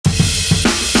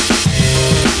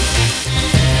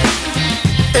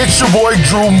It's your boy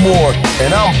Drew Moore,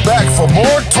 and I'm back for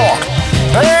more talk,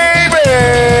 baby.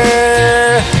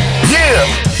 Yeah,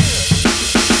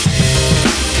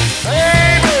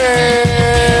 baby,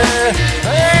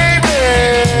 baby,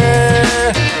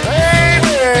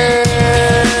 baby.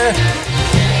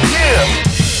 Yeah,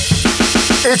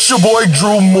 it's your boy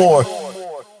Drew Moore.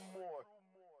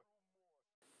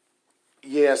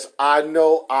 Yes, I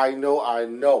know.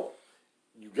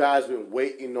 You guys been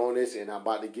waiting on this, and I'm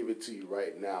about to give it to you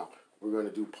right now. We're going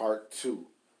to do part 2.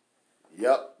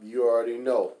 Yep, you already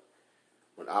know.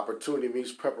 When opportunity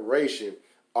meets preparation,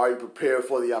 are you prepared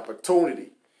for the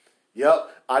opportunity? Yep,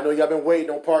 I know y'all been waiting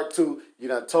on part 2. You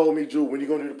done told me, Drew, when you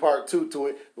going to do the part 2 to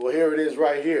it. Well, here it is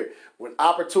right here. When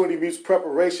opportunity meets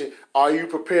preparation, are you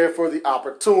prepared for the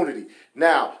opportunity?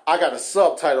 Now, I got a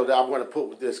subtitle that I'm going to put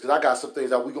with this because I got some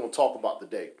things that we're going to talk about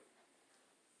today.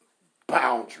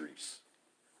 Boundaries.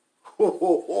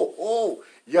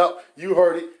 Yep, you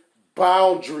heard it.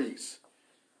 Boundaries.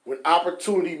 When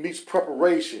opportunity meets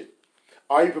preparation,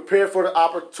 are you prepared for the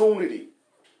opportunity?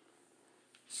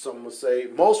 Some will say,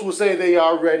 most will say they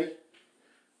are ready,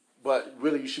 but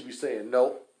really you should be saying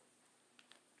no.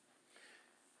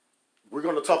 We're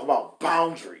going to talk about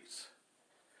boundaries.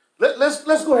 Let's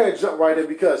go ahead and jump right in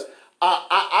because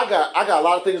I got a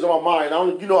lot of things on my mind. I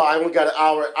only got an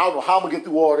hour. I don't know how I'm gonna get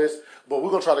through all this, but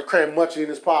we're gonna try to cram much in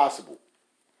as possible.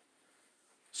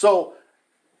 So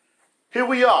here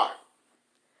we are.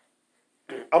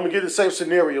 I'm gonna give the same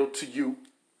scenario to you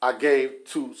I gave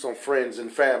to some friends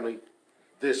and family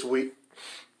this week.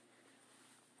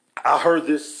 I heard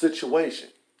this situation,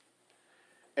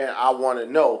 and I want to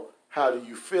know, how do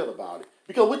you feel about it?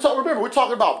 Because remember, we're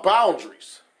talking about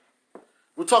boundaries.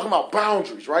 We're talking about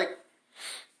boundaries, right?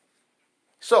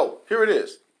 So, here it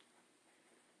is.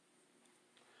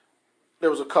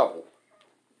 There was a couple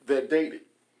that dated.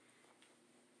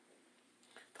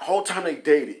 The whole time they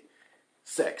dated,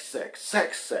 sex.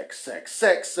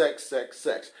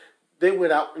 They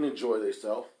went out and enjoyed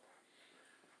themselves.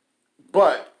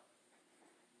 But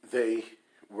they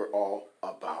were all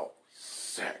about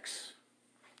sex.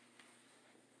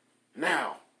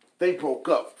 Now, they broke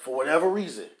up for whatever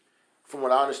reason. From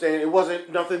what I understand, it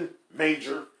wasn't nothing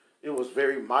major. It was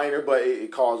very minor, but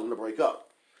it caused them to break up.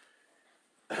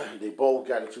 They both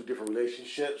got into different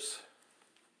relationships,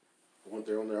 went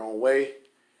on their own way.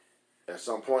 At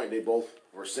some point, they both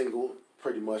were single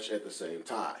pretty much at the same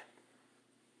time.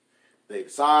 They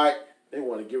decide they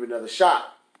want to give it another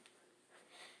shot.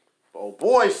 But old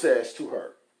boy says to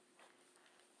her,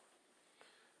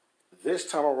 this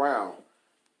time around,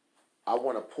 I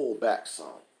want to pull back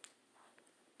some.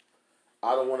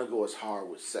 I don't want to go as hard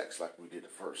with sex like we did the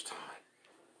first time.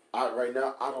 Right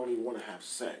now, I don't even want to have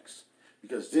sex.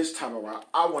 Because this time around,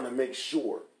 I want to make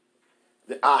sure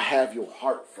that I have your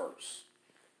heart first.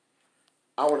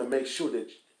 I want to make sure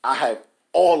that I have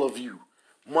all of you,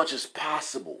 much as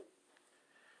possible.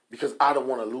 Because I don't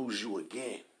want to lose you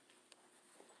again.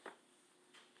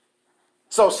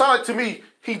 So it sounded to me,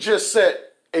 he just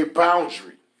set a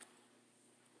boundary.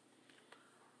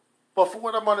 But for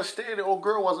what I'm understanding, old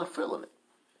girl wasn't feeling it.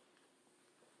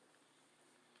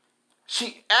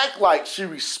 She act like she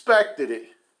respected it,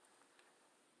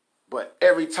 but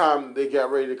every time they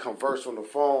got ready to converse on the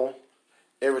phone,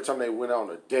 every time they went on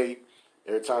a date,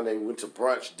 every time they went to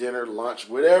brunch, dinner, lunch,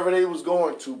 whatever they was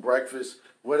going to, breakfast,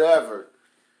 whatever,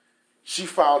 she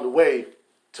found a way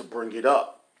to bring it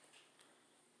up.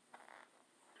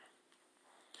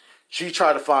 She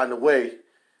tried to find a way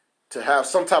to have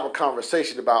some type of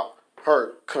conversation about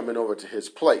her coming over to his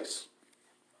place.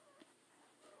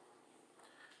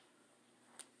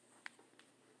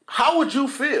 How would you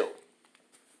feel?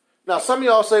 Now, some of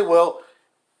y'all say, well,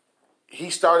 he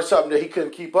started something that he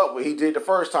couldn't keep up with. He did the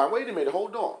first time. Wait a minute,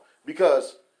 hold on.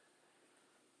 Because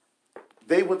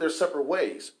they went their separate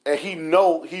ways. And he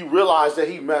realized that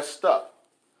he messed up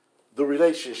the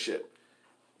relationship.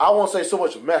 I won't say so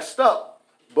much messed up,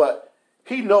 but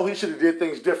he should have did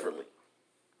things differently.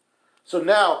 So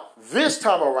now, this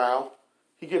time around,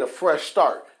 he get a fresh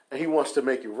start, and he wants to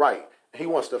make it right. He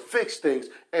wants to fix things,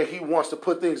 and he wants to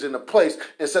put things into place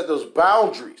and set those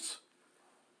boundaries.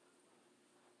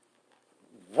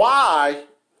 Why,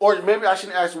 or maybe I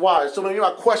shouldn't ask why. So maybe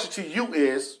my question to you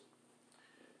is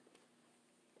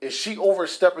she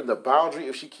overstepping the boundary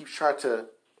if she keeps trying to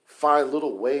find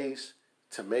little ways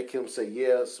to make him say,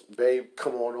 yes, babe,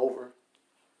 come on over?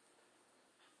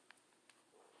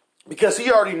 Because he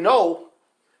already know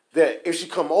that if she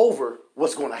come over,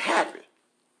 what's going to happen.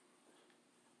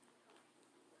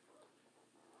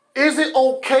 Is it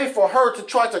okay for her to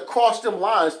try to cross them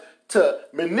lines to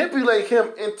manipulate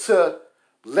him into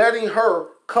letting her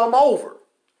come over?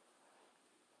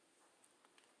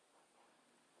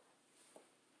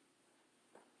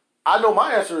 I know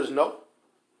my answer is no.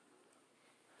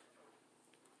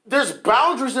 There's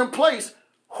boundaries in place.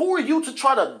 Who are you to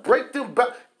try to break them?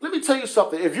 Let me tell you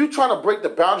something. If you're trying to break the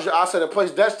boundaries I set in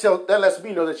place, that lets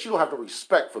me know that you don't have the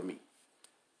respect for me.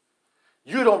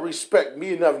 You don't respect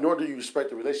me enough, nor do you respect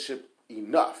the relationship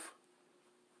enough.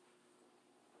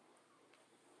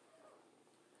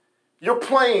 You're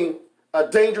playing a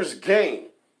dangerous game,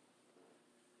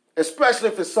 especially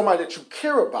if it's somebody that you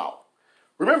care about.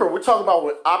 Remember, we're talking about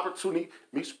when opportunity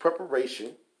meets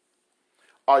preparation.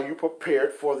 Are you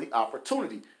prepared for the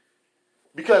opportunity?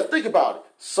 Because think about it.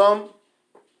 Some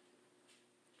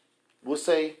will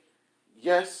say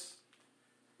yes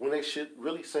when they should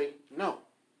really say no.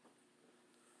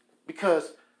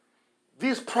 Because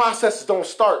these processes don't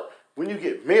start when you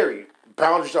get married.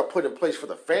 Boundaries are put in place for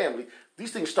the family.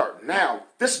 These things start now.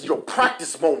 This is your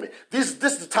practice moment. This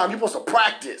is the time you're supposed to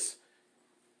practice.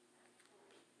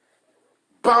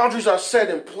 Boundaries are set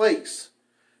in place.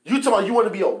 You talking about you want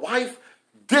to be a wife?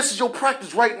 This is your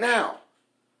practice right now.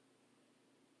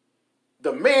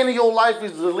 The man in your life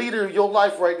is the leader of your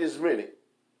life right this minute.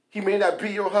 He may not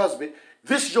be your husband.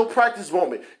 This is your practice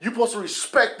moment. You're supposed to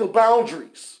respect the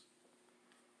boundaries.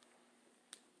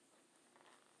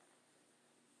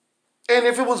 And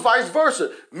if it was vice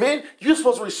versa, men, you're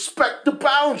supposed to respect the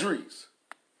boundaries.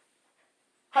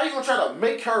 How you going to try to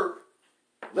make her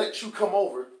let you come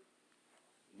over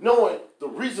knowing the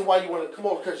reason why you want to come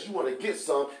over because you want to get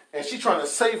some, and she's trying to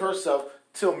save herself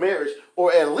till marriage,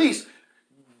 or at least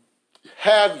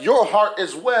have your heart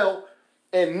as well,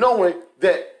 and knowing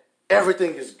that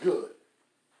everything is good.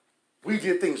 We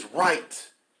did things right.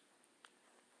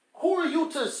 Who are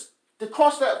you to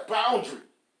cross that boundary?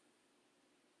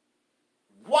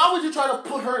 Why would you try to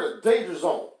put her in a danger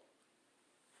zone?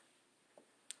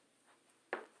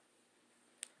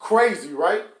 Crazy,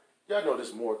 right? Y'all know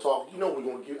this more talk. You know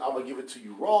I'm gonna give it to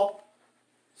you raw.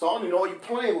 So I don't even know why you're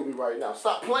playing with me right now.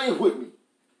 Stop playing with me.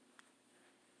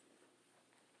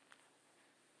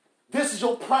 This is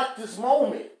your practice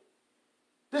moment.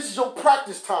 This is your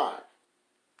practice time.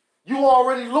 You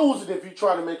already losing if you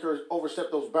try to make her overstep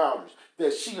those boundaries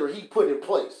that she or he put in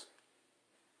place.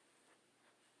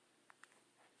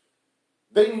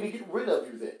 They need to get rid of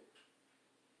you then.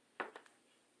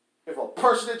 If a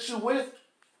person that you're with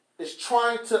is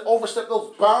trying to overstep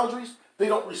those boundaries, they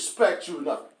don't respect you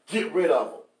enough. Get rid of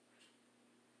them.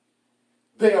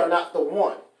 They are not the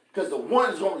one. Because the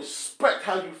one is going to respect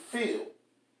how you feel.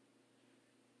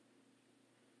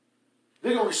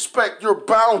 They're going to respect your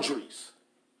boundaries.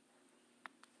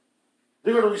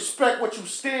 They're going to respect what you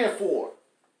stand for.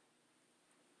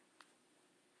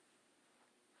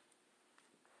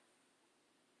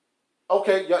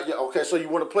 Okay, yeah, okay, so you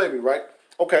want to play me, right?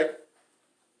 Okay.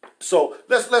 So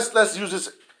let's use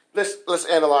this. Let's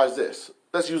analyze this.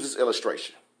 Let's use this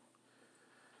illustration.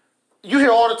 You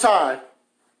hear all the time,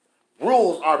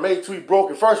 rules are made to be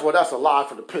broken. First of all, that's a lie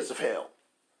from the pits of hell.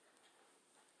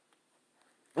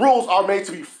 Rules are made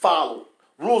to be followed.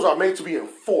 Rules are made to be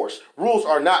enforced. Rules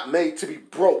are not made to be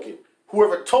broken.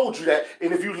 Whoever told you that,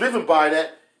 and if you're living by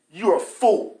that, you're a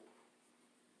fool.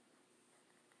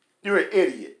 You're an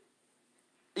idiot.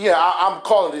 Yeah, I'm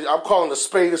calling a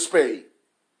spade a spade.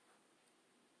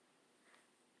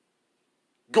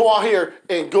 Go out here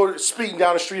and go speeding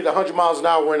down the street at 100 miles an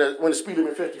hour when the speed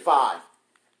limit is 55.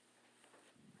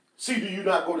 See, do you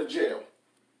not go to jail?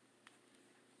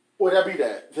 Or that be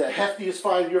the heftiest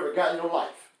fine you ever got in your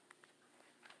life?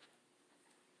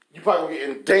 You probably gonna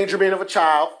get endangerment of a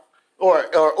child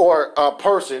or a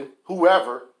person,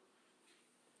 whoever.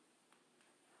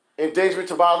 Endangerment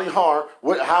to bodily harm,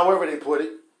 however they put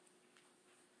it.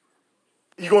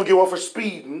 You're going to get one for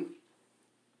speeding.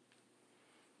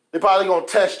 They're probably going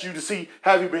to test you to see,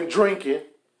 have you been drinking?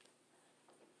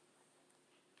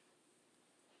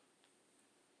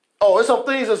 Oh, there's some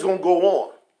things that's going to go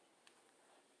on.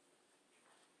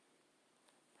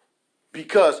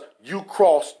 Because you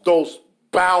crossed those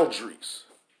boundaries.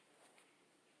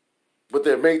 But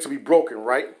they're made to be broken,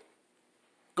 right?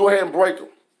 Go ahead and break them.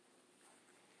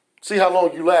 See how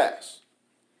long you last.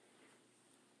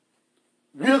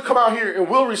 We'll come out here and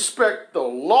we'll respect the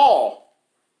law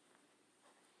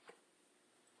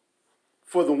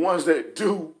for the ones that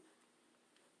do.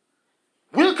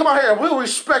 We'll come out here and we'll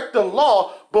respect the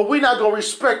law, but we're not going to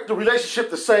respect the relationship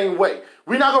the same way.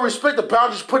 We're not going to respect the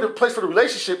boundaries put in place for the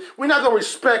relationship. We're not going to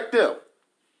respect them.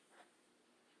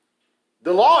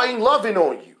 The law ain't loving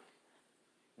on you.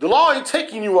 The law ain't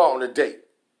taking you out on a date.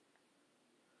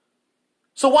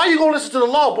 So why are you going to listen to the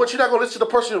law, but you're not going to listen to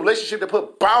the person in the relationship that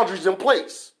put boundaries in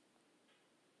place?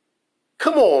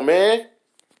 Come on, man.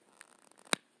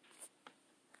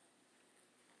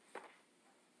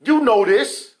 You know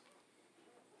this.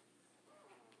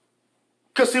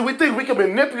 Because, see, we think we can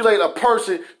manipulate a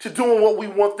person to doing what we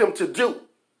want them to do.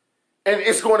 And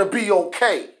it's going to be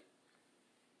okay.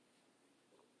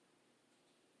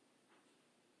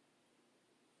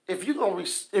 If you're going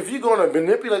to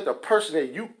manipulate the person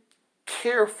that you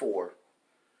care for,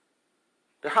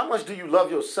 then how much do you love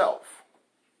yourself?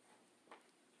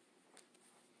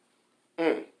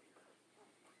 I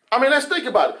mean, let's think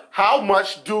about it. How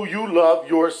much do you love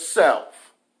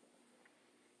yourself?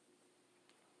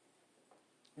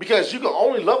 Because you can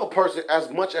only love a person as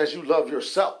much as you love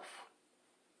yourself.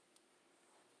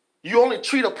 You only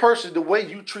treat a person the way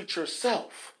you treat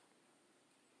yourself.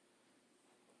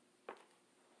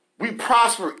 We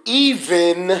prosper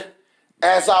even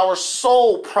as our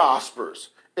soul prospers.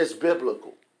 It's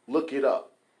biblical. Look it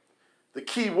up. The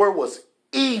key word was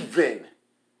even.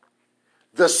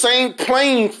 The same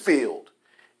playing field.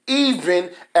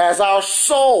 Even as our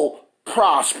soul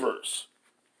prospers.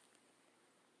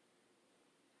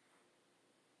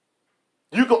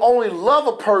 You can only love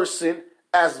a person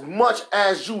as much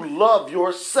as you love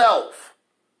yourself.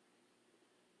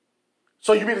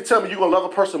 So you mean to tell me you're going to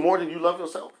love a person more than you love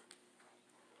yourself?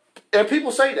 And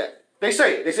people say that. They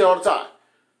say it. They say it all the time.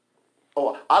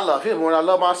 Oh, I love him more than I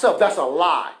love myself. That's a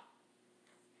lie.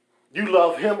 You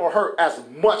love him or her as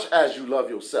much as you love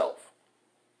yourself.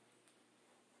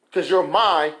 Because your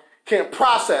mind can't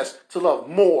process to love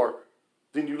more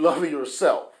than you love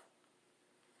yourself.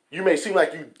 You may seem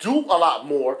like you do a lot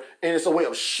more, and it's a way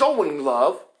of showing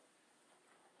love,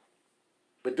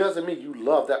 but doesn't mean you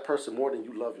love that person more than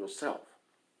you love yourself.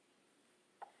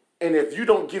 And if you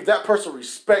don't give that person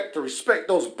respect to respect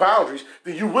those boundaries,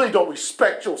 then you really don't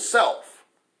respect yourself.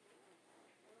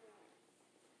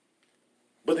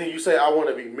 But then you say, I want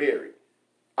to be married.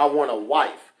 I want a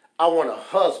wife. I want a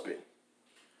husband.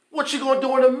 What you going to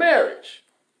do in a marriage?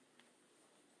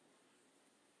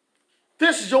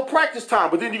 This is your practice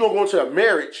time, but then you're going to go into a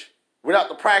marriage without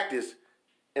the practice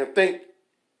and think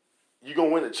you're going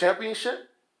to win the championship?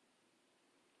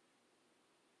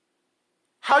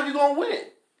 How you going to win?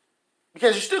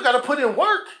 Because you still got to put in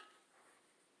work.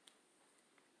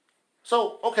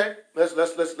 So, okay, let's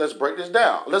break this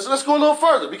down. Let's go a little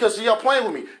further because see, y'all playing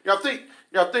with me. Y'all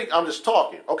think I'm just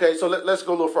talking. Okay, so let's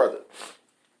go a little further.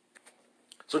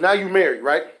 So now you married,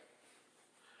 right?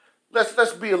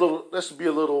 Let's be a little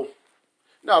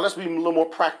more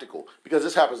practical because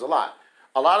this happens a lot.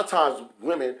 A lot of times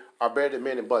women are better than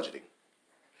men in budgeting.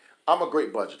 I'm a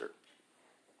great budgeter.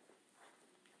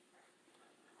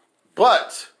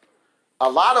 But a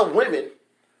lot of women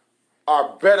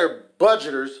are better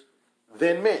budgeters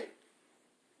than men.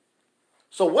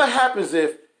 So what happens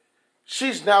if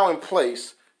she's now in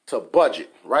place to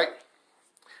budget, right?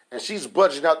 And she's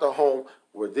budgeting out the home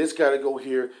where this got to go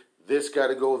here, this got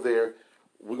to go there.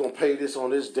 We're going to pay this on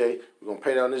this day. We're going to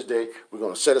pay that on this day. We're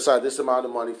going to set aside this amount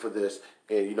of money for this.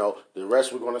 And, the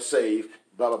rest we're going to save,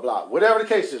 blah, blah, blah. Whatever the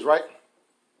case is, right?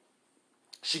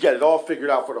 She got it all figured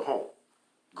out for the home.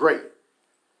 Great.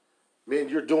 Man,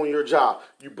 you're doing your job.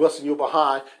 You busting your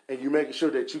behind and you making sure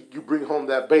that you bring home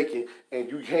that bacon and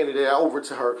you handed it over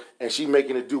to her and she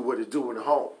making it do what it do in the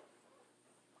home.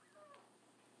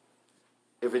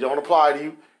 If it don't apply to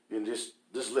you, then just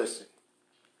listen.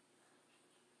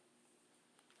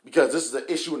 Because this is an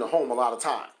issue in the home a lot of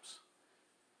times.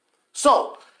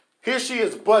 So, here she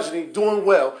is budgeting, doing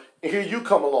well, and here you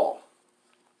come along.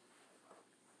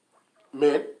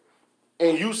 Men.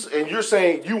 And you're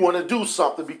saying you want to do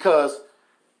something because,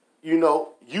 you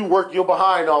work your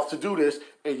behind off to do this,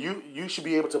 and you should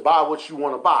be able to buy what you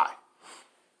want to buy.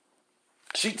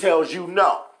 She tells you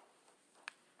no.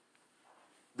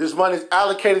 This money is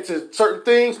allocated to certain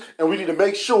things, and we need to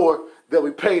make sure that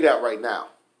we pay that right now.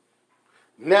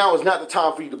 Now is not the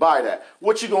time for you to buy that.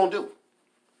 What you going to do?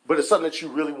 But it's something that you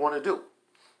really want to do.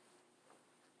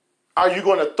 Are you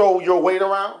going to throw your weight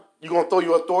around? You going to throw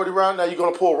your authority around? Now you're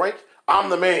going to pull rank? I'm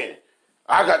the man.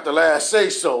 I got the last say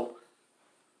so.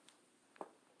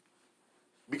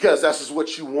 Because that's just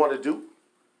what you want to do.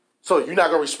 So you're not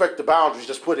going to respect the boundaries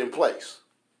just put in place.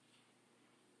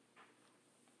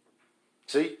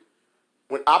 See?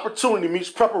 When opportunity meets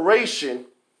preparation,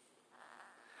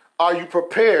 are you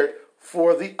prepared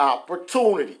for the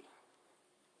opportunity?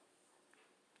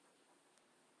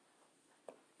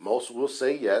 Most will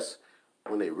say yes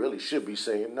when they really should be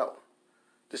saying no.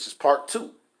 This is part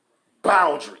 2.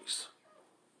 Boundaries.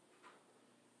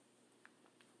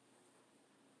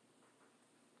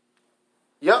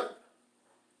 Yep.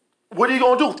 What are you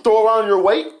going to do? Throw around your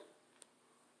weight?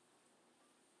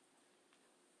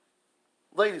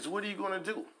 Ladies, what are you going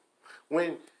to do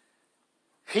when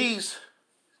he's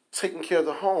taking care of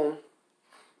the home,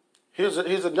 here's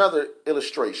another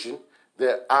illustration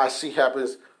that I see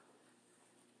happens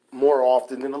more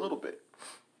often than a little bit.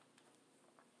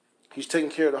 He's taking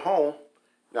care of the home.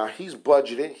 Now, he's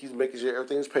budgeting. He's making sure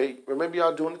everything's paid. Or maybe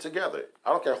y'all doing it together.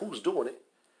 I don't care who's doing it.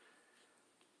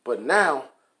 But now,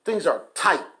 things are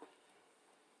tight.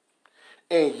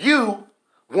 And you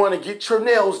want to get your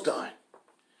nails done.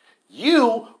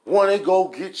 You want to go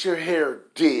get your hair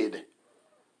did.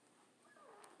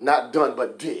 Not done,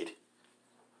 but did.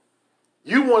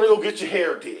 You want to go get your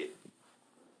hair did.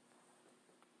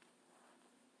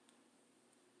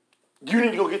 You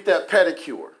need to go get that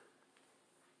pedicure.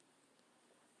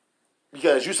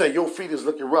 Because you say your feet is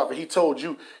looking rough, and he told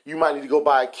you you might need to go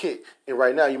buy a kit, and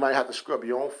right now you might have to scrub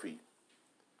your own feet.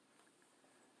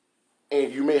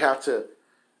 And you may have to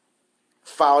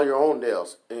file your own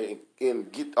nails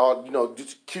and get all,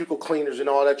 get cuticle cleaners and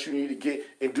all that you need to get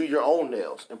and do your own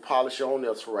nails and polish your own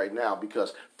nails for right now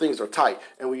because things are tight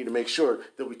and we need to make sure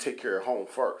that we take care of home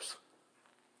first.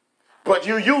 But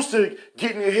you're used to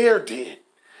getting your hair did.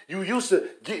 You used to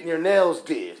getting your nails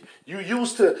did. You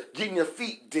used to getting your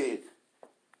feet did.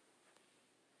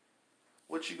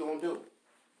 What you gonna do?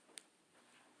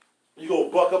 You gonna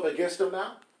buck up against them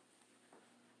now?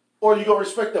 Or you gonna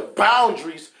respect the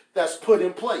boundaries that's put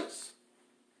in place?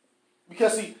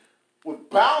 Because see, with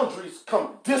boundaries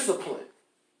come discipline.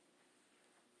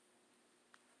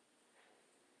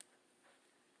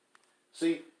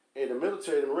 See, in the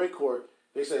military, the Marine Corps,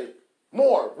 they say,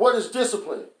 more, what is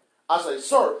discipline? I say,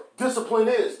 sir, discipline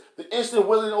is the instant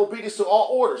willing obedience to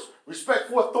all orders, respect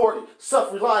for authority,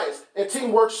 self-reliance, and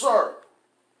teamwork, sir.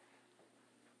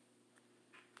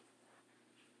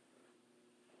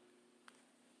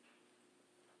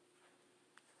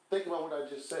 Think about what I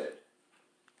just said.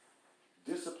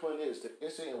 Discipline is the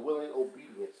instant and willing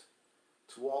obedience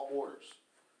to all orders,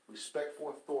 respect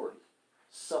for authority,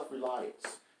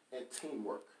 self-reliance, and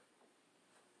teamwork.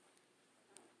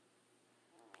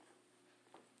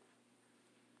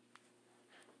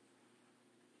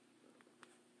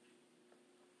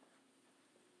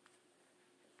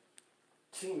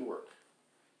 Teamwork.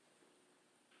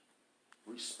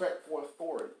 Respect for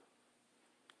authority.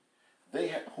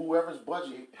 Whoever's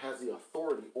budget has the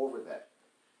authority over that.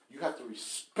 You have to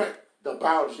respect the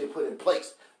boundaries they put in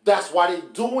place. That's why they're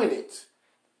doing it.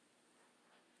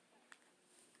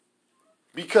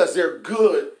 Because they're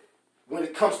good when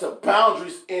it comes to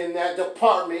boundaries in that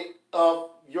department of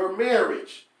your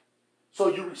marriage. So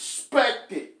you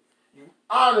respect it. You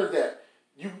honor that.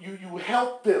 You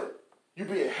help them. You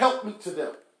be a helpmeet to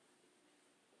them.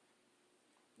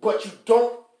 But you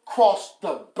don't cross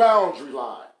the boundary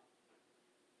line.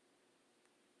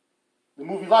 The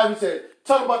movie Life, he said,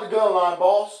 tell him about the gun line,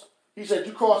 boss. He said,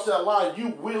 you cross that line, you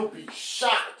will be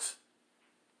shot.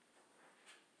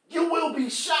 You will be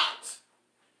shot.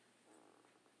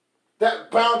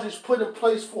 That boundary's put in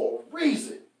place for a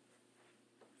reason.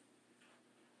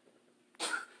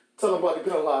 Tell him about the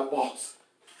gun line, boss.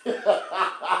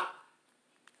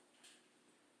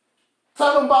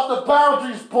 Tell him about the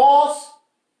boundaries, boss.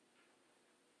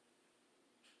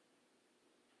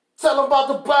 Tell him about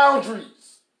the boundaries.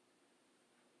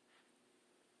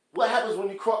 What happens when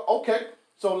you cross? Okay,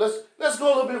 so let's go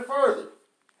a little bit further.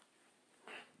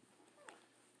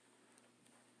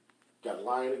 Got a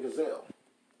lion and gazelle.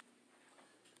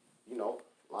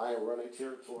 Lion run their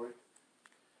territory.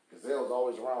 Gazelle's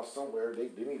always around somewhere.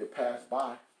 They need to pass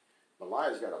by. The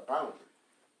lion's got a boundary.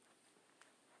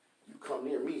 You come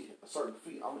near me a certain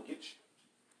feet, I'm gonna get you.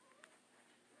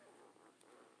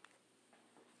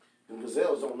 And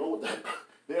gazelles don't know what that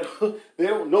they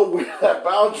don't know where that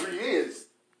boundary is.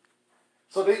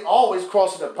 So they always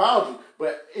crossing the boundary.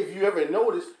 But if you ever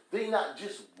notice, they not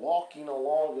just walking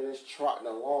along and just trotting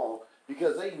along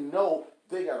because they know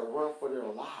they got to run for their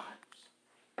lives.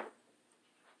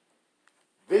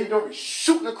 They don't be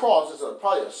shooting across. It's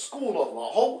probably a school of them.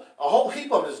 A whole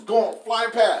heap of them is going,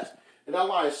 flying past. And that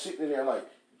lion's sitting in there like,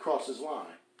 you cross this line,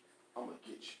 I'm going to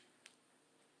get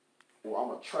you. Or I'm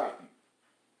going to trap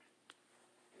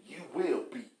you. You will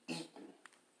be eaten.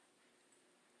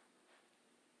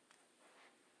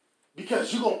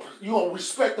 Because you're gonna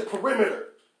respect the perimeter.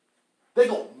 They're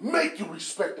going to make you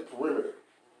respect the perimeter.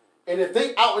 And if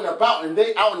they out and about and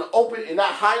they out in the open and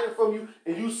not hiding from you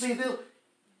and you see them,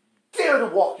 dare to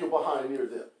walk your behind near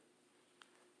them.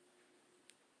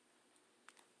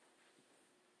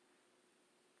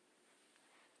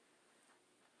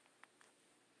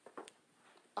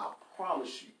 I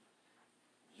promise you,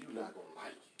 you're not going to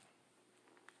like it.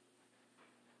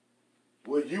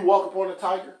 Will you walk upon a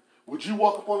tiger? Would you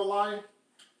walk upon a lion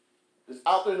that's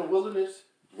out there in the wilderness,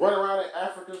 run around in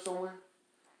Africa somewhere?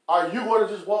 Are you going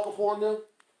to just walk up on them?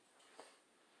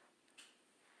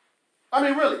 I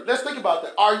mean, really, let's think about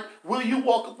that. Will you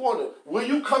walk up on them? Will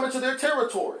you come into their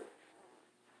territory?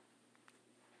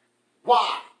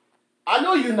 Why? I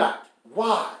know you're not.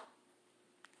 Why?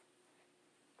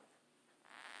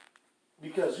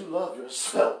 Because you love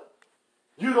yourself.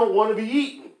 You don't want to be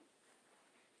eaten.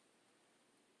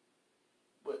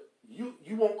 But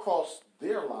you won't cross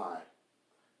their line.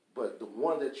 But the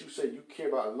one that you say you care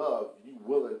about and love, you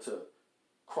willing to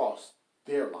cross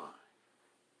their line.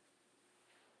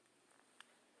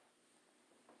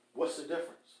 What's the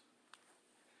difference?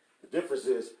 The difference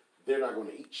is they're not going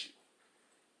to eat you.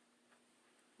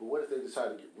 But what if they decide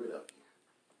to get rid of you?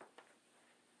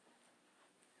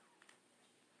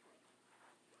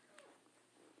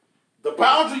 The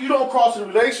boundary you don't cross in a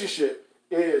relationship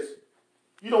is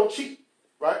you don't cheat,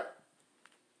 right?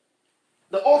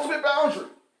 The ultimate boundary,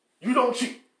 you don't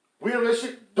cheat. We in a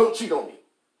relationship, don't cheat on me.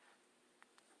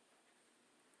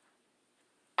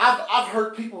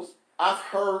 I've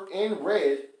heard and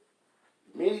read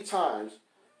many times,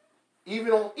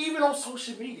 even on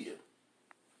social media.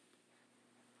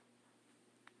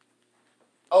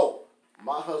 Oh,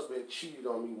 my husband cheated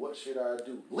on me. What should I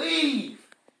do? Leave.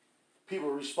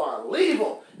 People respond, leave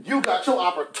him. You got your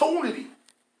opportunity.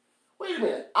 Wait a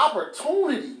minute.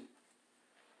 Opportunity?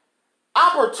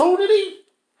 Opportunity?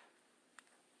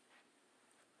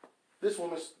 This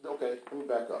woman, okay, let me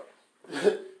back up.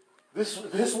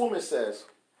 This woman says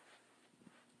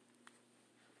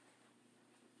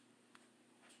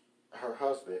her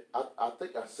husband, I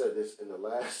think I said this in the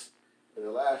last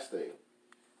thing,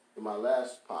 in my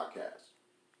last podcast.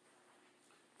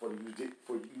 For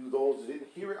you those that didn't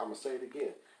hear it, I'm going to say it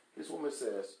again. This woman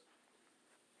says,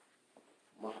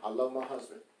 I love my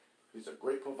husband. He's a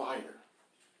great provider.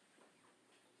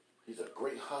 He's a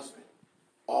great husband.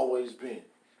 Always been.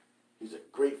 He's a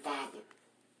great father.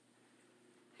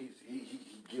 He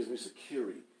gives me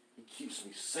security. He keeps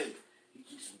me safe. He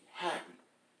keeps me happy.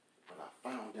 But I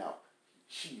found out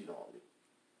he cheated on me.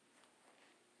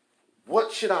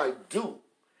 What should I do?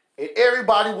 And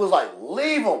everybody was like,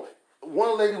 leave him.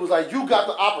 One lady was like, you got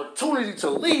the opportunity to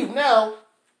leave now.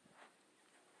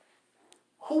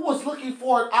 Who was looking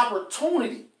for an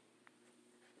opportunity?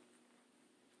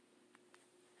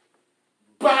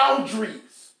 Boundaries.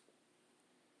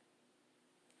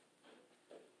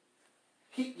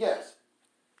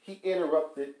 He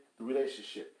interrupted the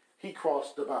relationship. He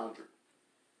crossed the boundary.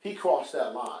 He crossed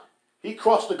that line. He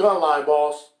crossed the gun line,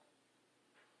 boss.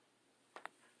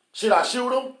 Should I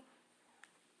shoot him?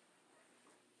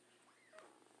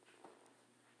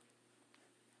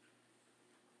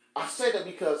 I say that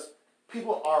because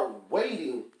people are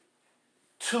waiting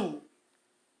to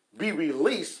be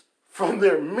released from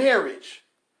their marriage.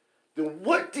 Then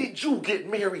what did you get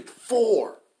married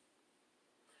for?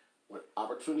 When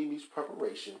opportunity meets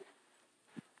preparation,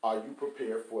 are you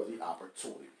prepared for the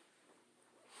opportunity?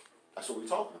 That's what we're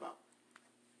talking about.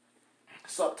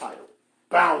 Subtitle,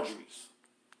 boundaries.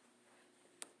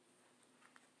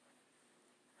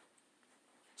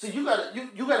 See, you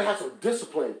gotta have some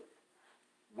discipline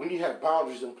when you have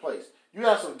boundaries in place. You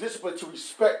have some discipline to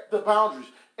respect the boundaries.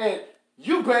 And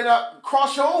you better not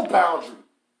cross your own boundary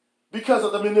because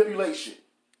of the manipulation.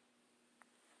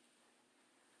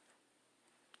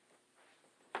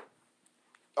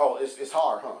 Oh, it's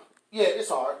hard, huh? Yeah, it's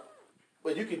hard.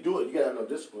 But you can do it. You gotta have no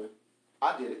discipline.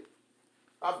 I did it.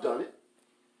 I've done it.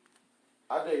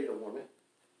 I dated a woman.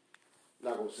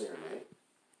 Not gonna say her name.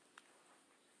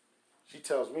 She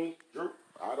tells me, Drew,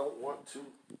 I don't want to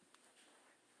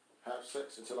have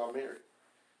sex until I'm married.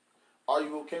 Are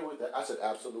you okay with that? I said,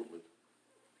 absolutely.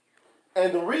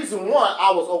 And the reason why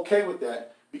I was okay with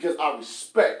that, because I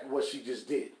respect what she just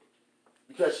did.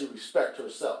 Because she respects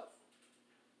herself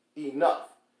enough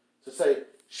to say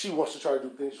she wants to try to do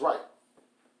things right.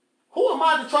 Who am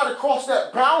I to try to cross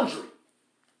that boundary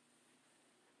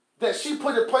that she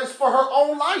put in place for her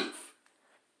own life?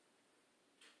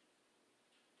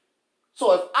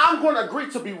 So if I'm going to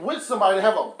agree to be with somebody and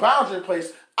have a boundary in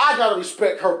place, I got to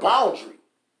respect her boundary.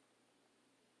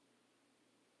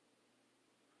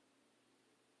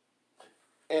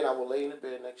 And I will lay in the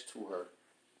bed next to her,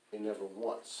 and never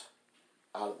once,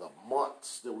 out of the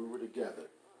months that we were together,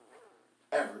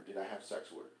 ever did I have sex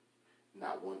with her.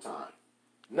 Not one time.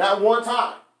 Not one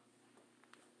time.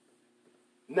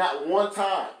 Not one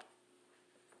time.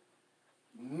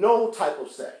 No type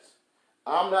of sex.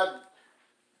 I'm not...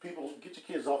 People, get your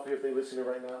kids off here if they're listening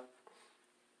right now.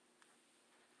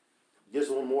 Just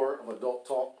a little more of adult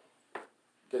talk.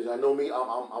 Because I know me,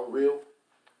 I'm real.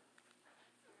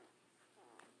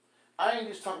 I ain't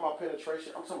just talking about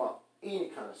penetration. I'm talking about any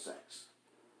kind of sex.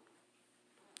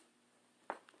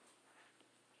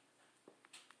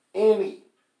 Any.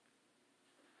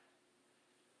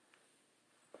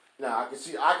 Now I can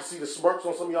see the smirks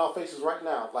on some of y'all faces right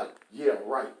now. Like, yeah,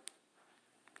 right.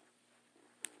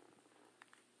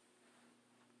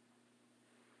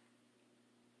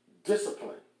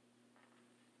 Discipline.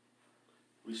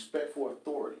 Respect for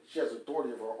authority. She has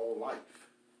authority over her own life.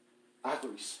 I have to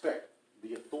respect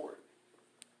the authority.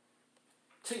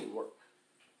 Teamwork.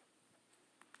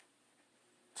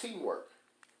 Teamwork.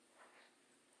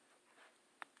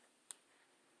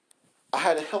 I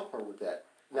had to help her with that.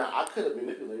 Now, I could have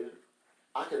manipulated her.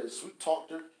 I could have sweet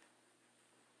talked her,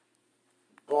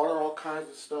 bought her all kinds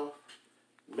of stuff,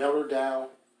 melt her down,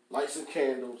 light some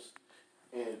candles,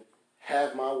 and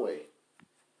have my way.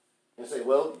 And say,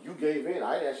 well, you gave in.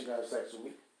 I didn't ask you to have sex with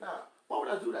me. Nah, why would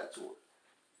I do that to her?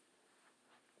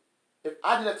 If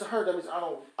I did that to her, that means I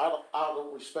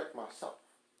don't respect myself.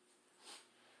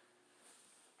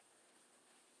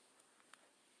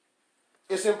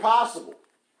 It's impossible.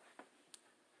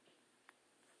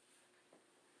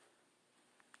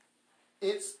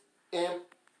 It's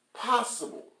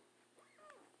impossible.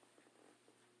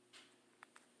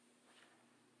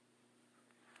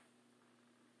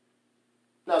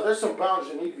 Now, there's some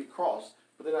boundaries that need to be crossed,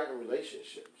 but they're not in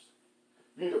relationships.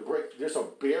 You need to break, there's some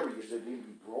barriers that need to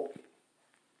be broken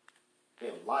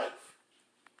in life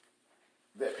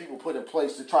that people put in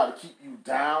place to try to keep you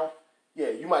down. Yeah,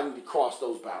 you might need to cross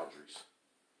those boundaries.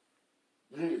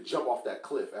 You need to jump off that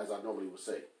cliff, as I normally would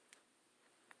say.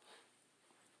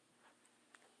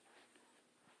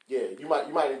 Yeah, you might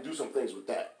need to do some things with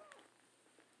that.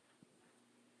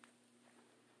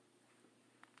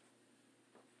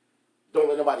 Don't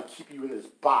let nobody keep you in this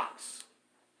box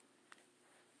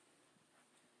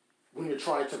when you're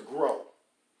trying to grow.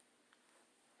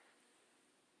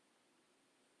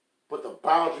 But the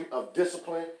boundary of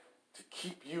discipline to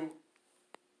keep you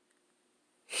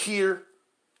here,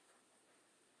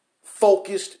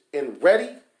 focused and ready,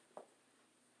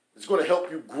 is going to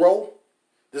help you grow.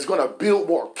 It's going to build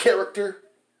more character.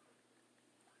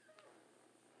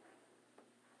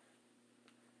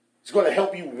 It's going to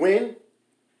help you win.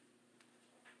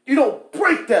 You don't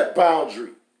break that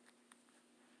boundary.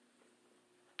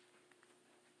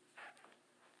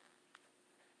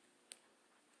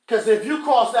 Because if you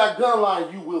cross that gun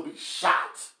line, you will be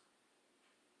shot.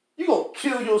 You're going to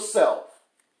kill yourself.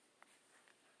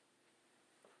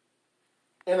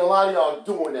 And a lot of y'all are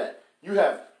doing that. You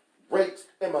have raped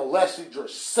and molested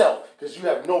yourself because you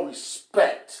have no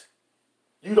respect.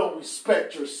 You don't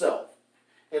respect yourself.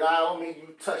 And I don't mean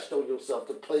you touched on yourself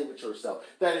to play with yourself.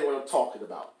 That ain't what I'm talking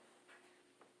about.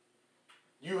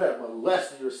 You have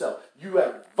molested yourself. You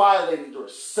have violated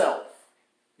yourself.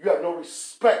 You have no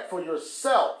respect for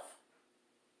yourself.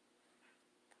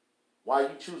 Why you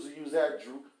choose to use that,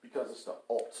 Drew? Because it's the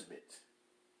ultimate.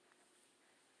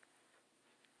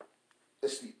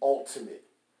 It's the ultimate.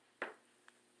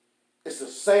 It's the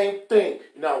same thing.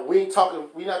 Now, we're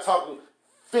not talking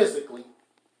physically.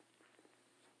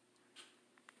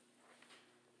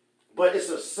 But it's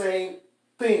the same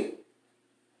thing.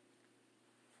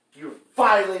 You're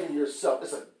violating yourself.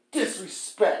 It's a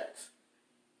disrespect.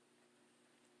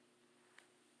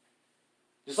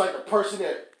 Just like the person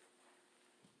that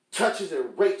touches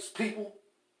and rapes people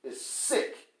is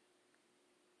sick.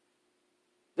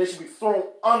 They should be thrown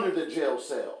under the jail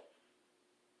cell.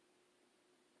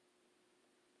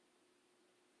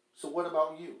 So what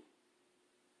about you?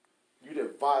 You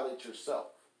didn't violate yourself.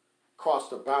 Cross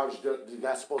the boundaries that are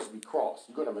not supposed to be crossed.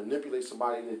 You're going to manipulate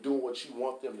somebody into doing what you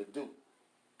want them to do.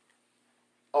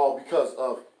 All because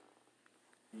of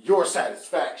your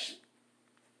satisfaction.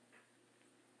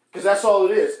 Because that's all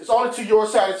it is. It's only to your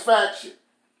satisfaction.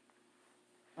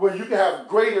 Where you can have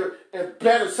greater and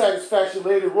better satisfaction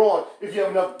later on if you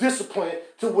have enough discipline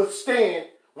to withstand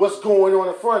what's going on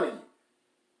in front of you.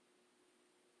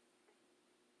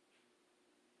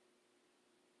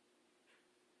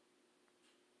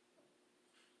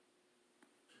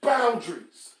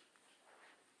 Boundaries.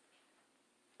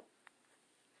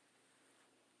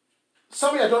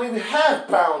 Some of y'all don't even have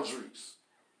boundaries.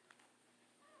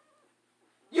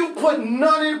 You put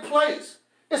none in place.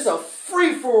 It's a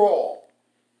free-for-all.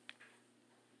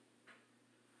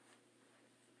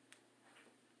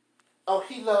 Oh,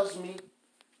 he loves me.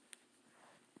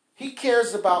 He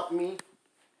cares about me.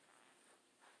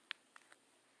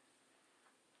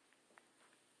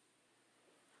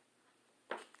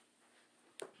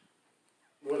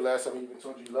 When the last time he even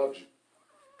told you he loved you?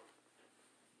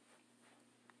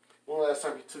 When the last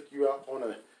time he took you out on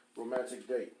a romantic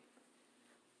date?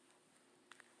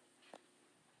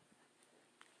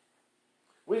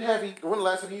 When the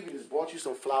last time he even just bought you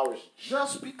some flowers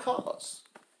just because?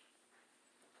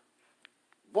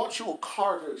 bought you a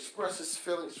car to express his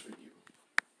feelings for you.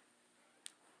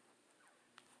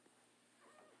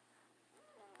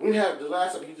 When have the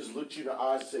last time he just looked you in the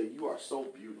eyes and said, "You are so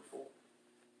beautiful.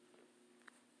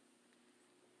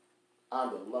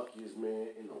 I'm the luckiest man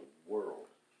in the world.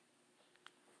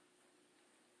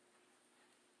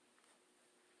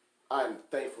 I'm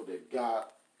thankful that God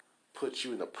put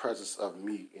you in the presence of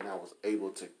me and I was able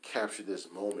to capture this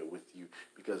moment with you,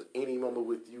 because any moment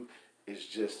with you is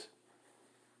just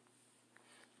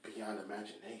beyond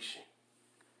imagination."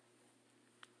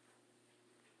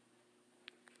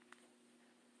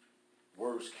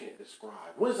 Words can't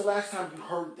describe. When's the last time you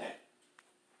heard that?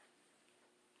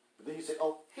 But then you say,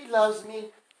 "Oh, he loves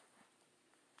me."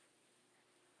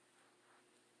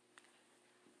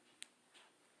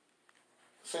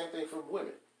 Same thing for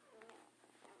women.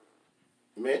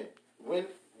 Men, when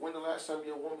the last time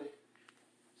your woman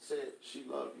said she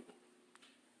loved you?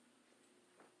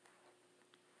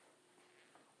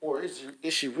 Or is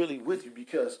she really with you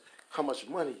because how much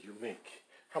money you make,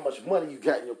 how much money you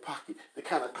got in your pocket, the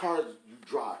kind of car you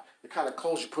drive, the kind of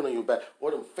clothes you put on your back,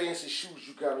 or them fancy shoes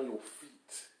you got on your feet?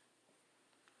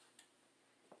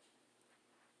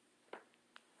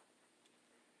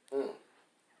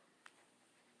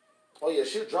 Oh yeah,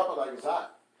 she'll drop it like it's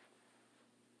hot.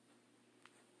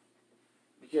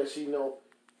 Because she know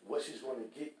what she's going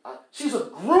to get. She's a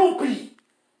groupie.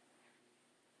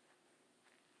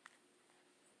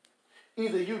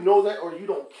 Either you know that or you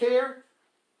don't care,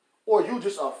 or you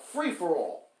just a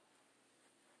free-for-all.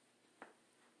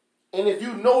 And if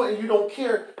you know it and you don't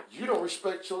care, you don't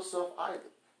respect yourself either.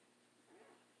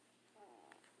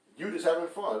 You just having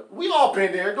fun. We all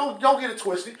been there. Don't get it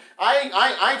twisted. I ain't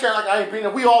trying like I ain't been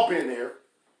there. We all been there.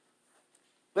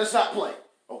 Let's not play,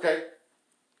 okay?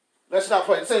 Let's not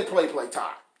play. This ain't play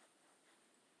time.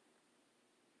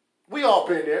 We all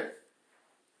been there.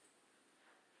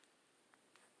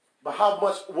 But how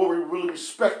much were we really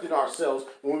respecting ourselves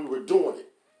when we were doing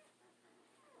it?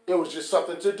 It was just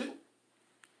something to do.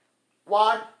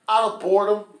 Why? Out of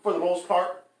boredom, for the most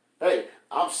part. Hey,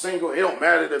 I'm single. It don't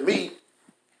matter to me.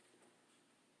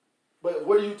 But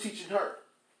what are you teaching her?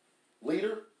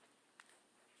 Leader?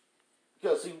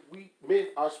 Because, see, we men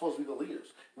are supposed to be the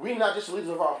leaders. We're not just the leaders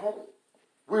of our home.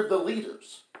 We're the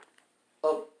leaders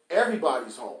of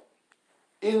everybody's home.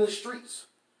 In the streets,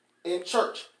 in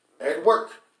church, at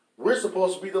work. We're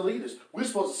supposed to be the leaders. We're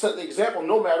supposed to set the example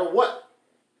no matter what.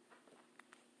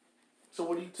 So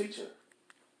what are you teaching her?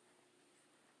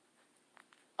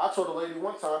 I told a lady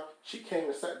one time, she came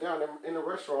and sat down in the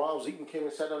restaurant I was eating, came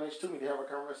and sat down next to me to have a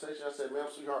conversation. I said, "Ma'am,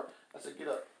 sweetheart," I said, "get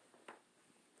up."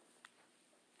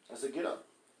 I said, "Get up."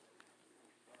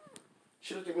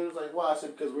 She looked at me and was like, "Why?" I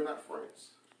said, "Because we're not friends.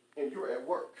 And you're at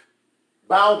work."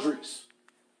 Boundaries.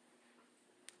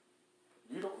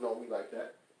 You don't know me like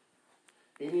that.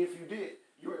 Even if you did,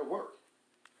 you're at work.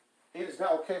 It is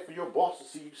not okay for your boss to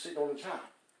see you sitting on the job.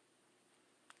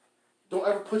 Don't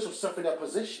ever put yourself in that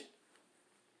position.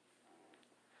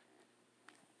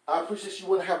 I appreciate you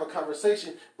want to have a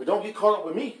conversation, but don't get caught up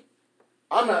with me.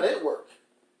 I'm not at work.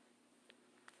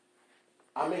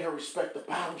 I made her respect the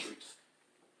boundaries.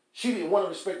 She didn't want to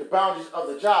respect the boundaries of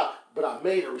the job, but I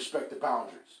made her respect the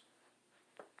boundaries.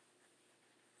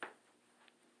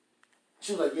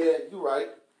 She was like, "Yeah, you're right."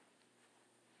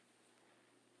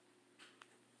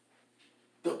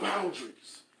 The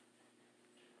boundaries.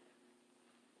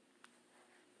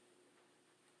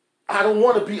 I don't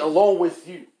want to be alone with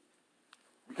you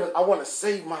because I want to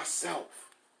save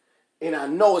myself. And I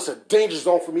know it's a danger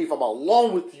zone for me if I'm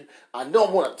alone with you. I know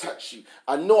I want to touch you.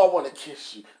 I know I want to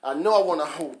kiss you. I know I want to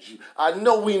hold you. I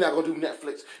know we're not going to do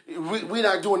Netflix. We're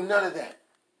not doing none of that.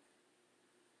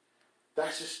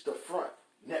 That's just the front.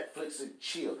 Netflix and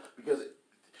chill. Because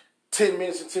 10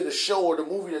 minutes into the show or the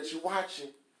movie that you're watching,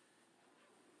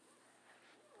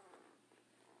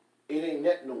 it ain't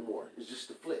that no more. It's just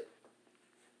the flick.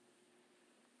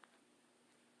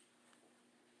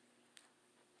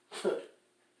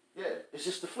 Yeah, it's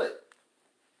just the flick.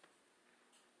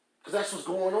 Because that's what's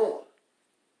going on.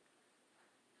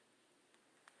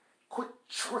 Quit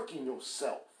tricking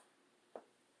yourself.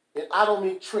 And I don't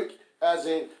mean trick as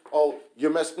in, oh,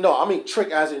 you're messing. No, I mean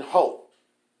trick as in hoe.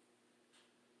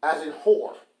 As in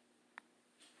whore.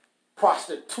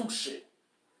 Prostitution.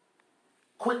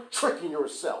 Quit tricking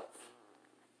yourself.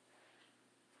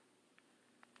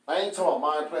 I ain't talking about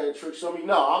mind playing tricks on me.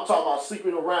 No, I'm talking about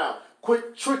sleeping around.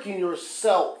 Quit tricking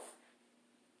yourself.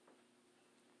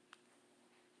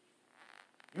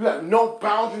 You have no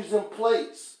boundaries in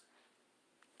place.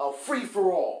 A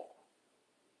free-for-all.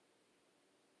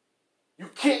 You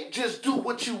can't just do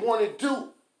what you want to do.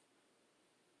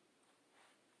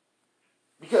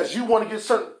 because you want to get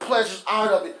certain pleasures out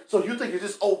of it, so you think it's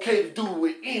just okay to do it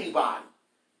with anybody.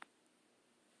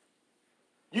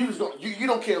 You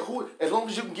don't care who, as long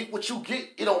as you can get what you get,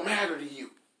 it don't matter to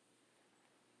you.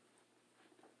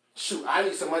 Shoot, I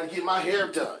need somebody to get my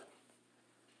hair done.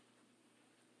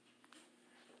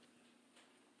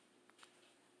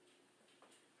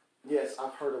 Yes,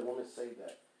 I've heard a woman say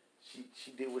that.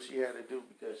 She did what she had to do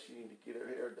because she needed to get her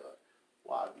hair done.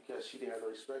 Why? Because she didn't have no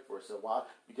respect for herself. Why?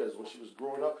 Because when she was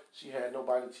growing up, she had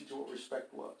nobody to teach her what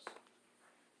respect was.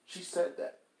 She said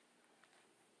that.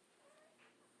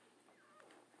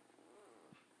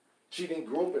 She didn't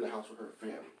grow up in the house with her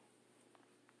family.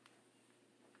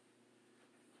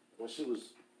 When she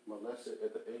was molested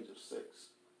at the age of 6.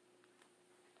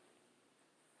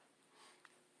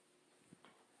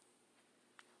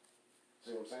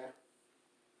 See what I'm saying?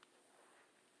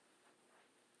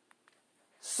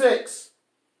 6.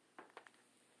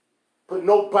 Put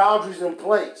no boundaries in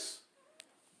place.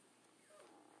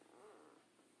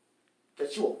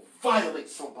 That you will violate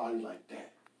somebody like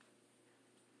that.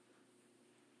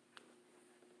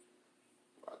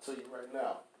 I'll tell you right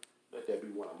now, let that be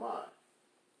one of mine.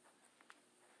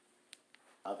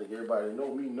 I think everybody that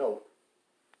know me know.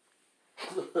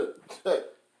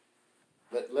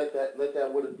 let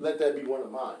that be one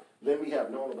of mine. Let me have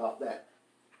known about that.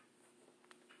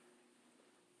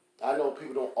 I know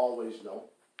people don't always know.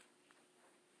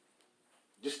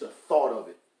 Just the thought of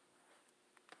it.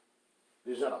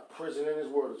 There's not a prison in this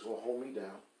world that's going to hold me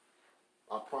down.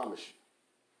 I promise you.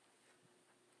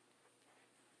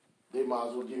 They might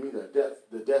as well give me the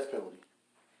death penalty.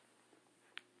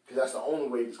 Because that's the only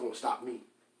way it's going to stop me.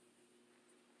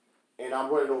 And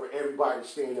I'm running over everybody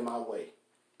that's standing in my way.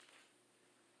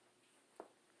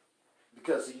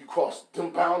 Because if you cross them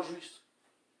boundaries,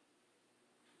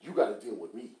 you got to deal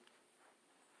with me.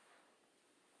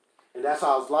 And that's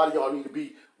how a lot of y'all need to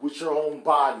be with your own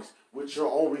bodies, with your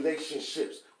own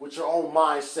relationships, with your own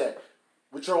mindset,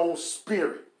 with your own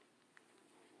spirit.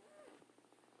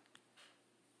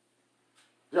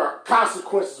 There are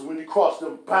consequences when you cross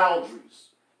them boundaries.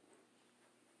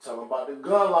 Tell them about the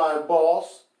gun line,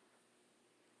 boss.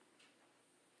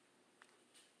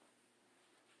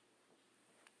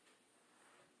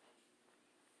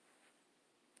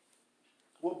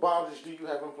 What boundaries do you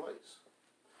have in place?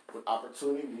 When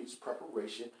opportunity meets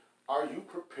preparation, are you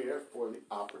prepared for the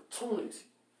opportunity?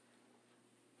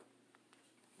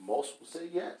 Most will say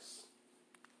yes,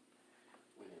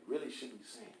 when they really should be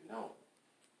saying no.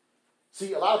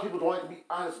 See, a lot of people don't like to be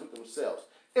honest with themselves.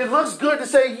 It looks good to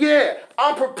say, yeah,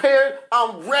 I'm prepared,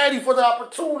 I'm ready for the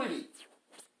opportunity.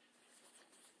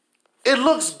 It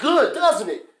looks good, doesn't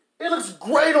it? It looks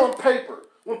great on paper.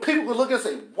 When people can look and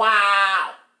say,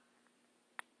 wow,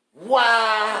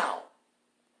 wow.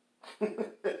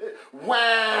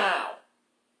 Wow.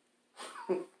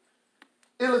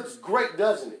 It looks great,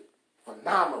 doesn't it?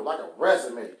 Phenomenal, like a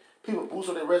resume. People boost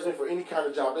on their resume for any kind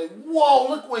of job. They, whoa,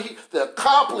 look what the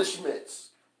accomplishments.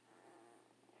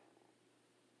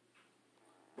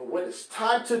 But when it's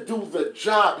time to do the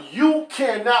job, you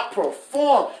cannot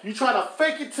perform. You try to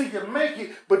fake it till you make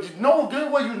it, but you know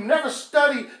good well you never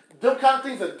studied them kind of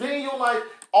things a day in your life.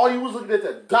 All you was looking at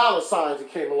the dollar signs that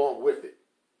came along with it.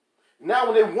 Now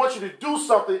when they want you to do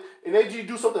something, and they need you to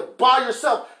do something by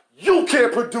yourself, you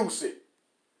can't produce it.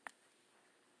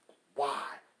 Why?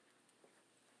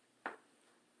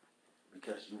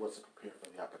 Because you wasn't prepared for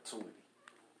the opportunity.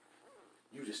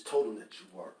 You just told them that you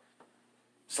were.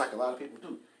 It's like a lot of people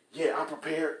do. Yeah, I'm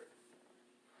prepared.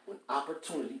 When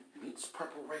opportunity meets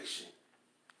preparation,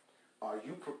 are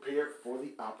you prepared for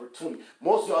the opportunity?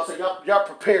 Most of y'all say y'all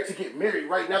prepared to get married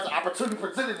right now. The opportunity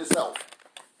presented itself.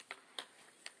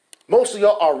 Most of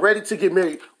y'all are ready to get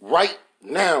married right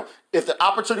now. If the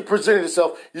opportunity presented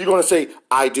itself, you're going to say,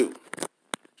 I do.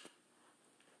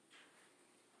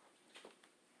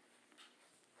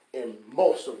 And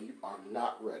most of you are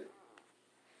not ready.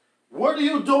 What are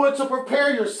you doing to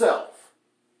prepare yourself?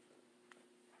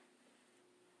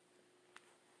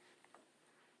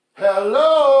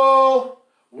 Hello?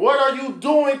 What are you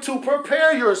doing to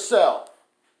prepare yourself?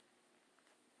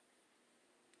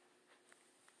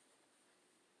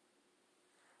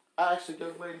 I asked a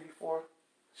young lady before.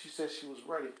 She said she was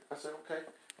ready. I said, okay.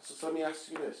 So let me ask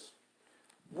you this.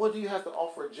 What do you have to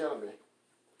offer a gentleman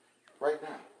right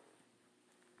now?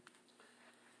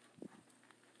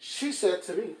 She said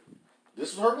to me,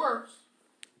 this is her words,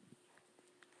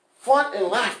 fun and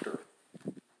laughter.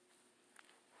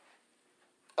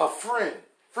 A friend,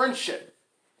 friendship.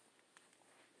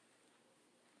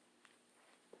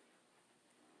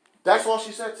 That's all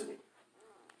she said to me.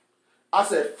 I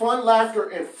said fun, laughter,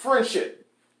 and friendship.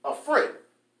 A friend.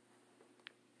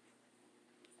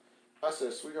 I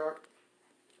said, sweetheart,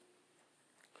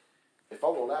 if I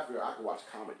want to laugh here, I can watch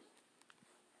comedy.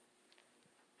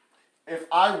 If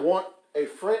I want a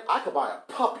friend, I could buy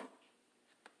a puppy.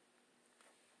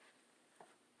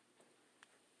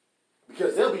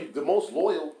 Because they'll be the most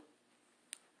loyal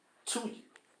to you.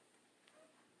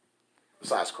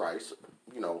 Besides Christ,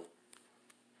 you know.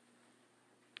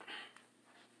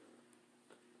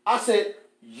 I said,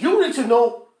 you need to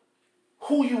know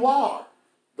who you are.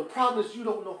 The problem is you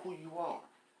don't know who you are.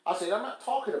 I said, I'm not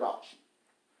talking about you.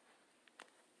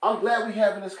 I'm glad we're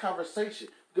having this conversation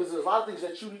because there's a lot of things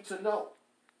that you need to know.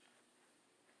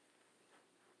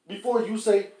 Before you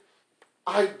say,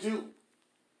 I do.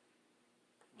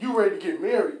 You ready to get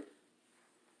married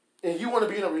and you want to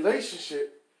be in a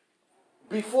relationship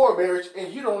before marriage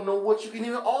and you don't know what you can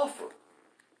even offer.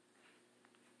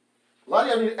 A lot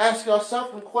of y'all need to ask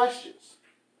yourself some questions.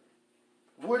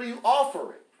 What are you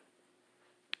offering?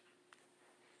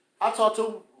 I talked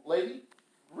to a lady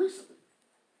recently.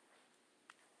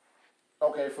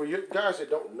 Okay, for you guys that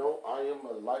don't know, I am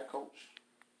a life coach.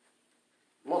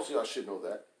 Most of y'all should know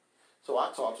that. So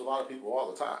I talk to a lot of people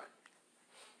all the time.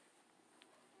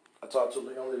 I talked to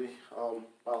a young lady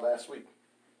about last week.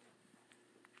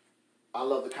 I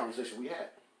love the conversation we had.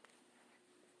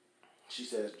 She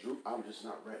says, Drew, I'm just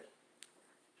not ready.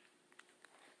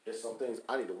 There's some things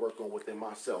I need to work on within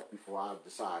myself before I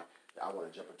decide that I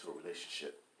want to jump into a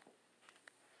relationship.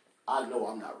 I know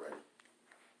I'm not ready.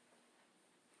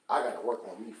 I got to work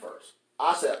on me first.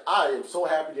 I said, I am so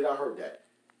happy that I heard that.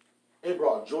 It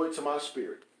brought joy to my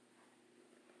spirit.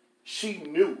 She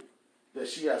knew that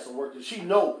she has some work. She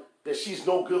know that she's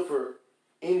no good for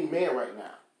any man right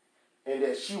now. And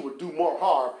that she would do more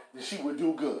harm than she would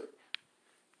do good.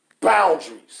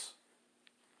 Boundaries.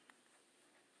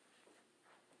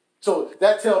 So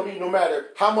that tells me no matter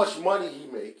how much money he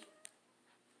make,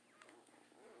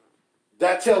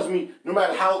 that tells me no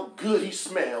matter how good he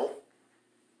smell,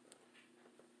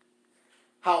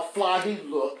 how fly he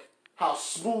look, how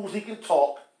smooth he can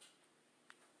talk,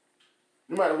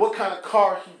 no matter what kind of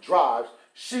car he drives,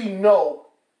 she know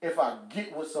if I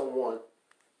get with someone,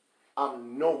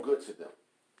 I'm no good to them.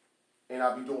 And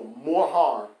I'll be doing more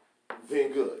harm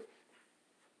than good.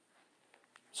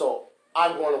 So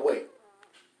I'm going to wait.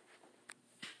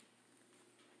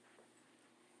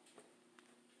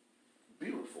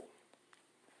 Beautiful.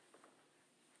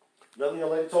 Another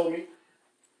young lady told me,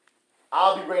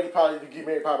 I'll be ready probably to get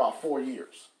married probably about 4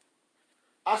 years.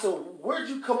 I said, where'd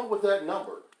you come up with that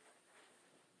number?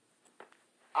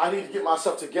 I need to get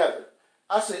myself together.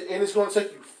 I said, and it's going to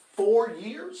take you 4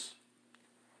 years?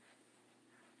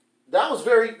 That was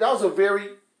a very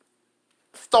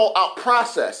thought out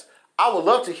process. I would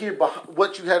love to hear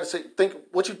what you had to say, think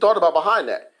what you thought about behind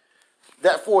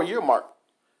that 4 year mark.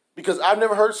 Because I've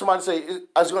never heard somebody say,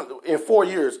 in 4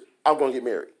 years, I'm going to get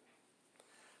married.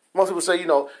 Most people say,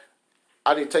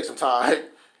 I need to take some time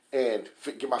and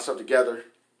get myself together.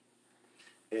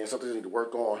 And something I need to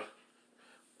work on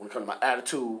when it comes to my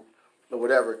attitude or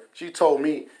whatever. She told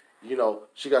me,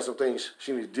 she got some things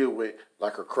she needs to deal with,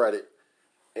 like her credit.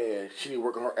 And she need to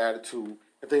work on her attitude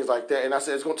and things like that. And I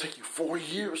said, it's going to take you 4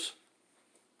 years?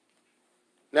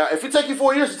 Now, if it take you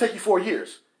 4 years, it take you 4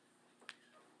 years.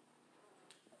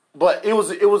 But it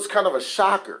was kind of a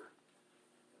shocker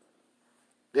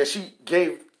that she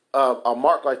gave a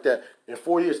mark like that. In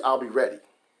 4 years, I'll be ready.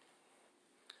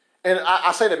 And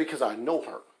I say that because I know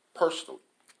her personally.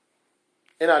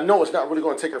 And I know it's not really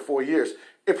going to take her 4 years.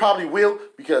 It probably will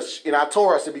and I told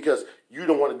her, I said, because you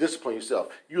don't want to discipline yourself.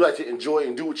 You like to enjoy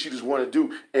and do what you just want to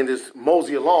do and just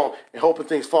mosey along and hoping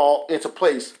things fall into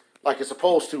place like it's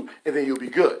supposed to, and then you'll be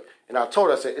good. And I told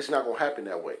her, I said, it's not going to happen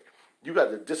that way. You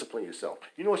got to discipline yourself.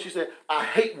 You know what she said? I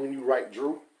hate when you write,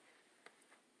 Drew.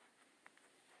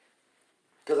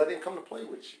 Because I didn't come to play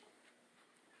with you.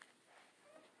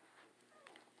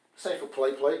 This ain't for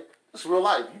play. This is real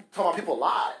life. You talking about people's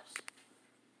lives.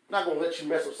 I'm not going to let you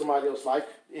mess up somebody else's life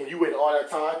and you waited all that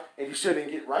time and you still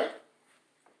didn't get it right.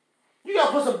 You got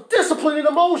to put some discipline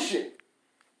in motion.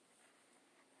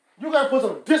 You got to put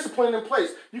some discipline in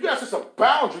place. You got to set some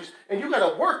boundaries and you got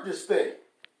to work this thing.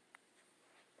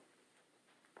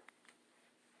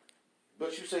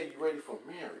 But you say you're ready for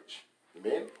marriage.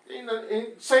 Man,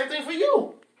 ain't same thing for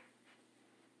you.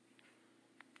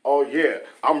 Oh yeah,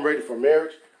 I'm ready for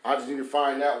marriage. I just need to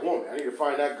find that woman. I need to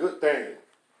find that good thing.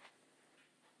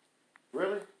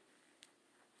 Really?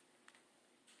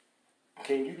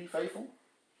 Can you be faithful?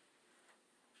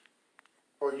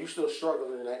 Or are you still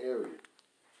struggling in that area?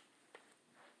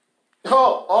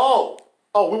 Oh,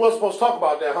 we weren't supposed to talk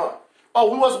about that, huh?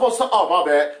 Oh, we weren't supposed to, my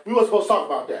bad. We weren't supposed to talk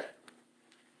about that.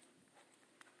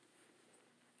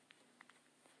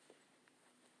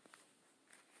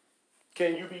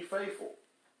 Can you be faithful?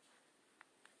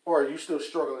 Or are you still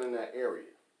struggling in that area?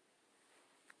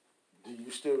 Do you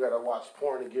still got to watch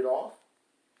porn to get off?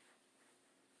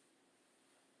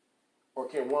 Or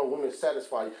can one woman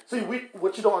satisfy you? See,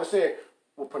 what you don't understand,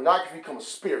 with pornography comes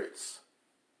spirits.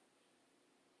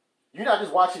 You're not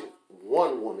just watching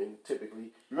one woman, typically.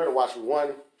 You're going to watch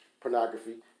one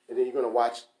pornography, and then you're going to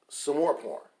watch some more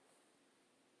porn.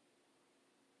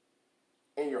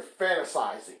 And you're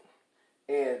fantasizing.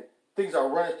 And things are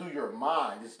running through your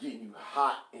mind. It's getting you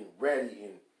hot and ready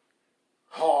and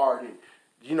hard and,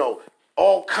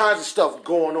 all kinds of stuff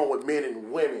going on with men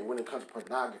and women when it comes to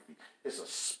pornography. It's a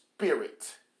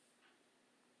spirit.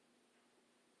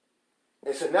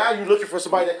 And so now you're looking for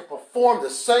somebody that can perform the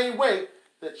same way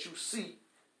that you see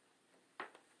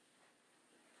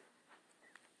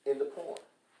in the porn.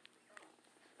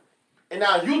 And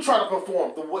now you try to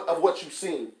perform of what you've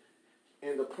seen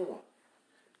in the porn.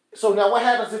 So now what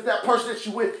happens if that person that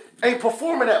you with ain't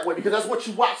performing that way? Because that's what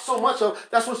you watch so much of.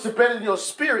 That's what's embedded in your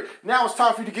spirit. Now it's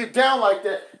time for you to get down like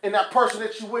that. And that person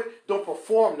that you with don't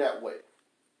perform that way.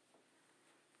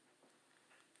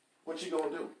 What you gonna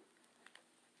do?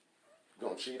 You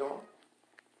gonna cheat on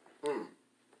them?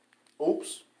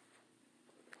 Oops.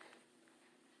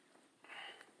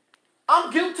 I'm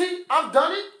guilty. I've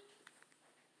done it.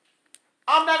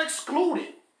 I'm not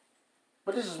excluded.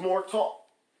 But this is more talk.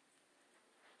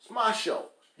 It's my show.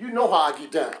 You know how I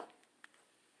get down.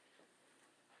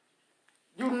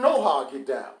 You know how I get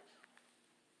down.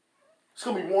 It's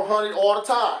going to be 100 all the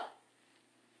time.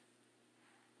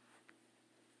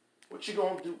 What you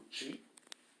going to do? Cheat?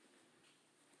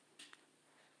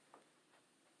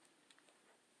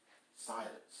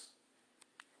 Silence.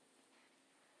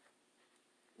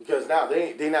 Because now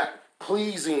they're not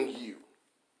pleasing you.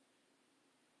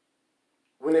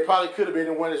 When they probably could have been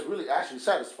the one that's really actually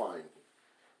satisfying you.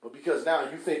 But because now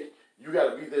you think you got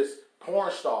to be this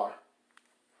porn star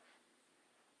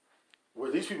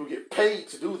where these people get paid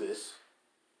to do this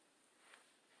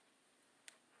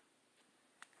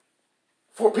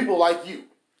for people like you.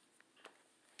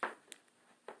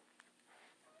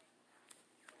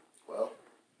 Well,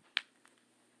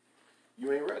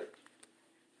 you ain't ready.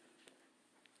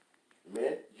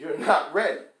 Man, you're not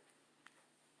ready.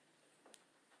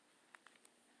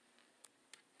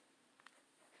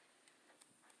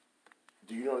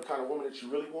 Do you know the kind of woman that you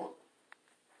really want?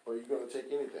 Or are you going to take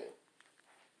anything?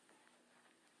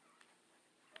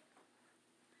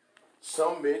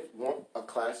 Some men want a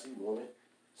classy woman.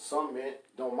 Some men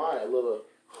don't mind a little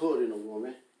hood in a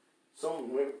woman.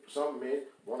 Some men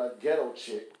want a ghetto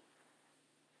chick.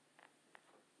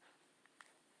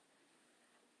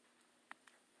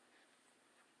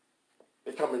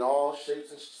 They come in all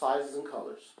shapes and sizes and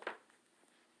colors.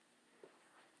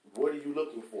 What are you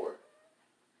looking for?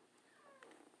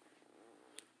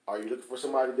 Are you looking for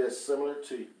somebody that's similar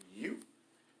to you?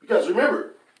 Because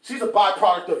remember, she's a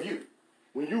byproduct of you.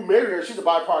 When you marry her, she's a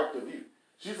byproduct of you.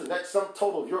 She's the next sum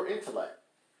total of your intellect.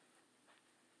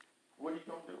 What are you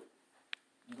going to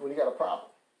do when you got a problem?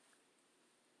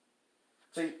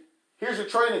 See, here's your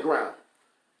training ground.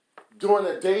 During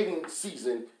the dating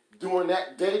season, during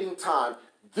that dating time,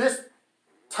 this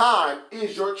time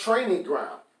is your training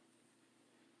ground.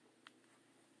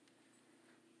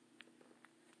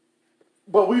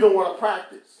 But we don't want to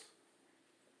practice.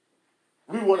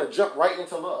 We want to jump right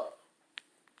into love.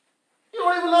 You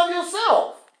don't even love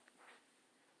yourself.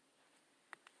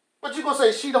 But you're going to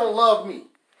say, she don't love me.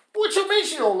 What you mean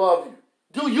she don't love you?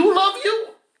 Do you love you?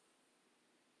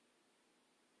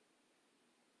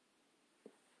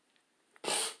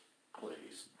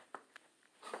 Please.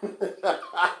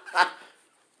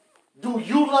 Do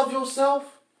you love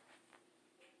yourself?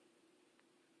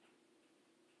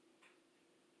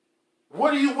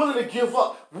 What are you willing to give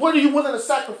up? What are you willing to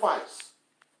sacrifice?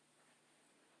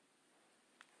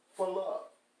 For love.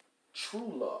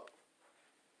 True love.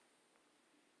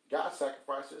 God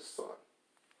sacrificed his son.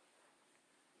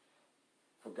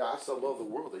 For God so loved the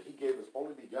world that he gave his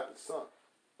only begotten son.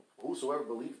 Whosoever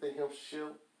believeth in him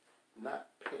shall not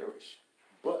perish,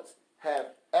 but have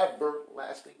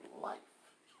everlasting life.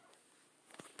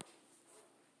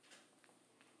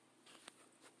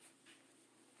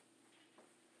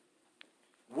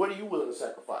 What are you willing to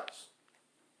sacrifice?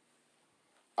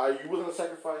 Are you willing to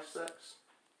sacrifice sex?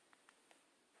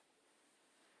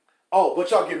 Oh, but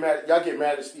y'all get mad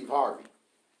at Steve Harvey.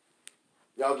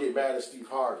 Y'all get mad at Steve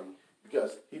Harvey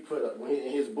because he put up in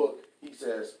his book, he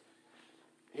says,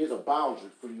 here's a boundary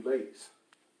for you ladies.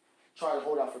 Try to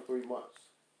hold out for 3 months.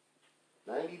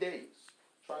 90 days.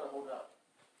 Try to hold out.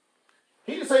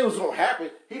 He didn't say it was going to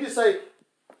happen. He didn't say,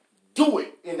 do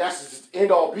it, and that's just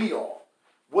end all be all.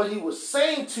 What he was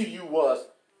saying to you was,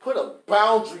 put a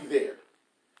boundary there.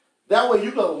 That way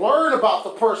you can learn about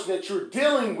the person that you're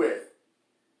dealing with.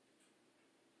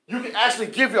 You can actually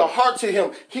give your heart to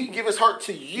him. He can give his heart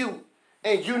to you.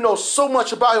 And you know so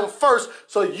much about him first,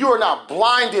 so you're not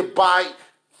blinded by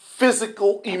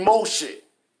physical emotion.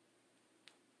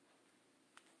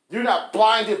 You're not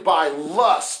blinded by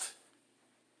lust.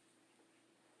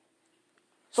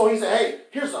 So he said, hey,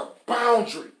 here's a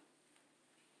boundary.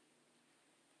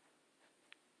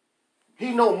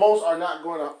 He knows most are not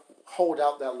going to hold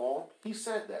out that long. He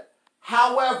said that.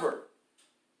 However,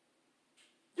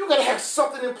 you got to have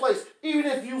something in place. Even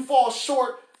if you fall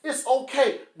short, it's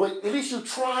okay. But at least you're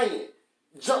trying.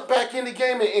 Jump back in the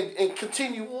game and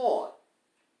continue on.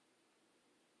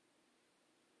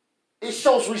 It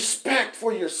shows respect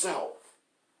for yourself.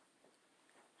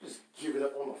 Just give it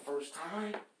up on the first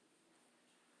time.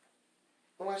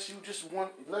 Unless you just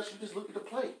look at the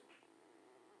plate.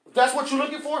 If that's what you're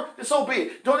looking for, then so be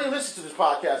it. Don't even listen to this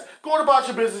podcast. Go on about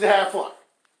your business and have fun.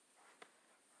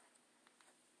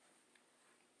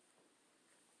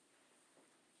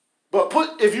 But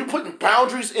if you're putting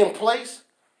boundaries in place,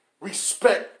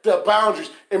 respect the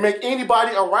boundaries and make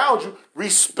anybody around you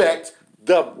respect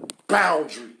the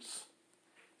boundaries.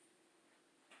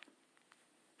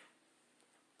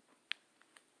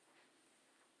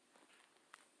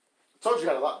 I told you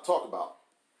got a lot to talk about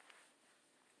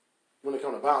when it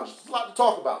comes to boundaries. There's a lot to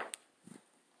talk about.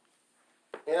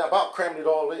 And I about crammed it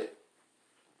all in.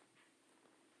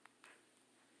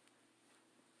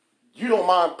 You don't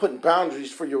mind putting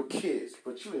boundaries for your kids,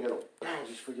 but you ain't got no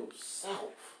boundaries for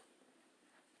yourself.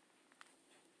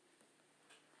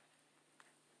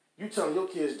 You telling your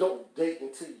kids don't date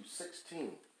until you're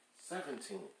 16,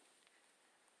 17.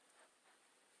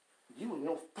 You in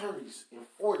your 30s and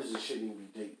 40s and shouldn't even be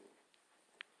dating.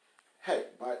 Hey,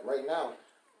 right now,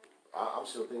 I'm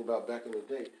still thinking about back in the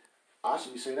day. I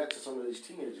should be saying that to some of these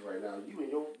teenagers right now. You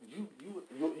in your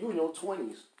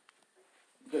 20s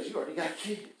because you already got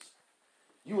kids.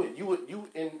 You in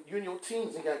your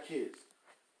teens and got kids.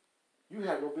 You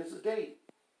have no business dating.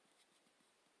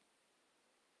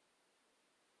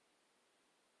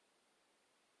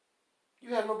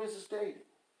 You have no business dating.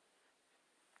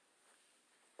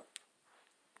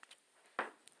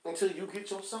 Until you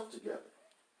get yourself together.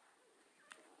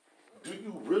 Do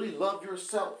you really love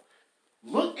yourself?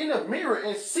 Look in the mirror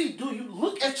and see, do you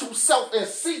look at yourself and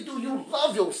see, do you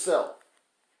love yourself?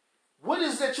 What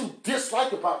is that you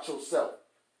dislike about yourself?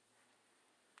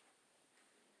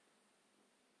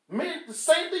 Man, the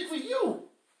same thing for you.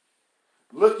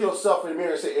 Look yourself in the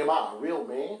mirror and say, am I a real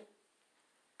man?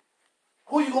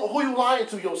 Who you lying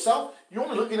to, yourself? You're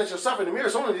only looking at yourself in the mirror.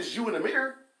 It's only just you in the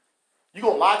mirror. You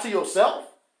gonna lie to yourself?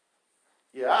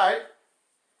 Yeah, all right.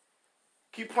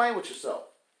 Keep playing with yourself.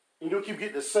 You'll keep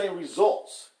getting the same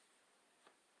results.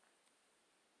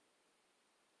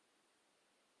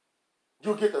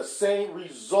 You'll get the same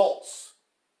results.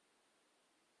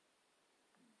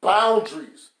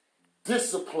 Boundaries.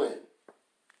 Discipline.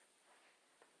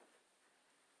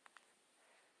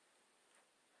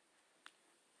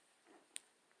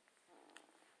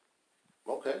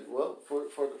 Okay, well,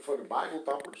 for the Bible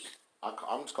thumpers,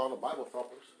 I'm just calling the Bible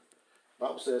thumpers. The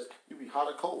Bible says, you be hot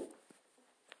or cold.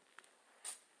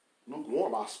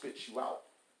 Lukewarm, I'll spit you out.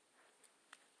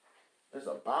 There's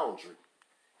a boundary.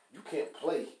 You can't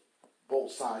play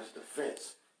both sides of the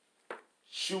fence.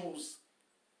 Choose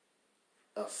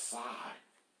a side.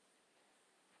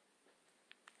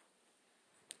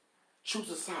 Choose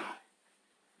a side.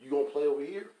 You gonna play over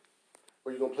here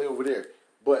or you gonna play over there?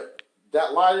 But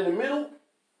that line in the middle,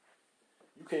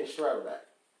 you can't straddle that.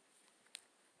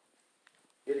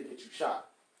 It'll get you shot.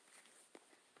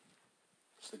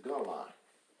 It's the gun line.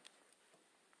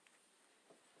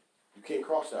 You can't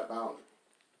cross that boundary.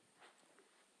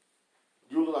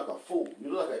 You look like a fool.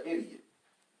 You look like an idiot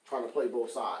trying to play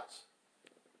both sides.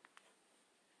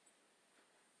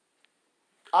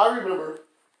 I remember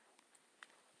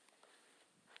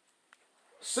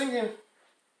singing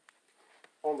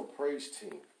on the praise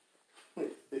team.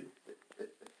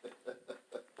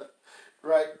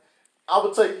 Right? I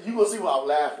would tell you, you're going to see why I'm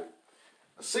laughing.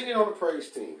 Singing on the praise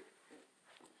team.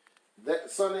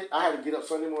 That Sunday, I had to get up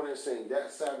Sunday morning and sing.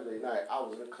 That Saturday night, I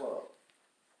was in the club.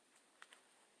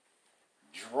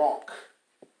 Drunk.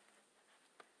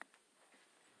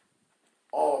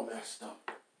 All messed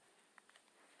up.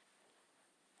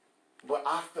 But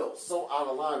I felt so out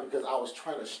of line because I was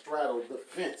trying to straddle the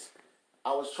fence.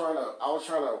 I was trying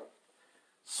to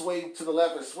sway to the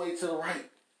left and sway to the right.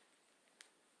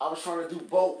 I was trying to do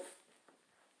both.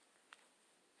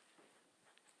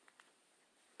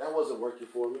 That wasn't working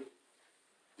for me.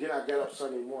 Then I got up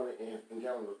Sunday morning and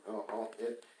got in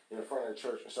the front of the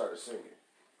church and started singing.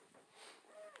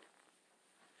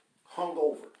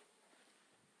 Hungover.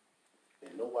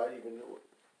 And nobody even knew it.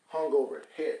 Hungover,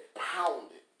 head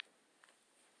pounded.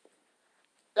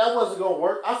 That wasn't going to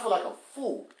work. I feel like a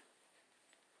fool.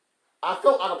 I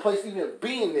felt out of place even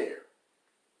being there.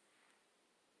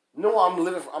 No, I'm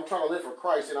trying to live for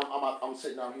Christ, and I'm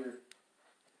sitting out here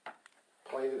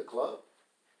playing in the club.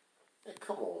 Hey,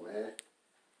 come on, man.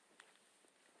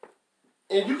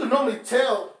 And you can normally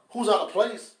tell who's out of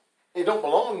place and don't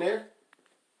belong there.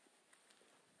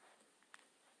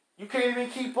 You can't even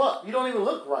keep up. You don't even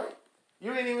look right.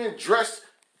 You ain't even dressed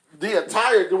the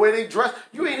attire the way they dress.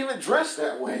 You ain't even dressed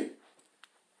that way.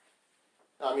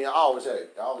 I mean, I always had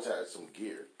some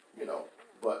gear, you know,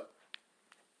 but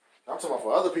I'm talking about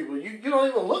for other people, you don't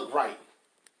even look right.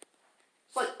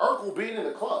 It's like Urkel being in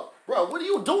the club. Bro, what are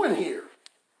you doing here?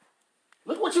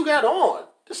 Look what you got on.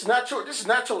 This is not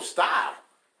your style.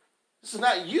 This is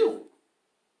not you.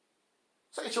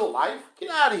 This ain't your life. Get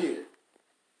out of here.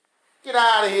 Get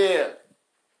out of here.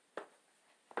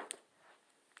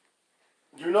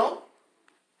 You know?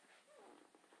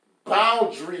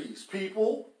 Boundaries,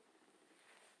 people.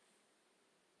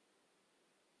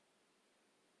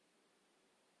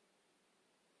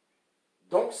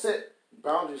 Don't set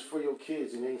boundaries for your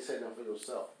kids and you ain't setting them for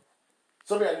yourself.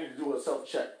 Somebody need to do a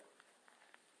self-check.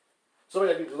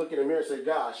 Somebody need to look in the mirror and say,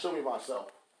 God, show me myself.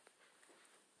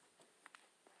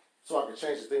 So I can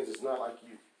change the things that's not like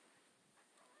you.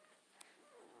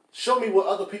 Show me what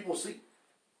other people see.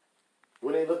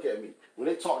 When they look at me, when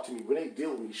they talk to me, when they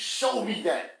deal with me, show me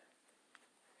that.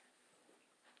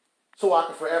 So I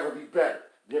can forever be better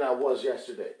than I was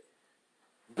yesterday.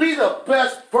 Be the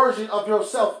best version of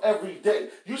yourself every day.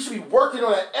 You should be working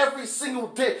on that every single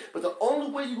day. But the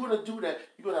only way you're going to do that,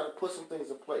 you're going to have to put some things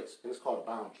in place. And it's called a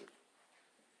boundary.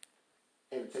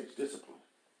 And it takes discipline.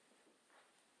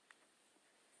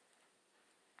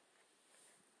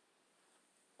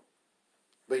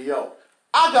 But yo,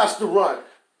 I got to run.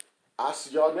 I'll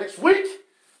see y'all next week.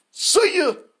 See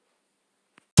ya.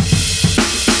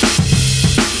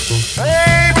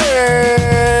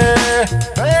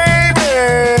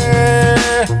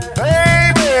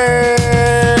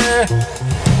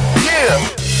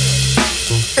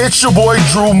 It's your boy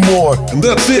Drew Moore. And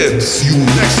that's it. See you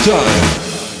next time.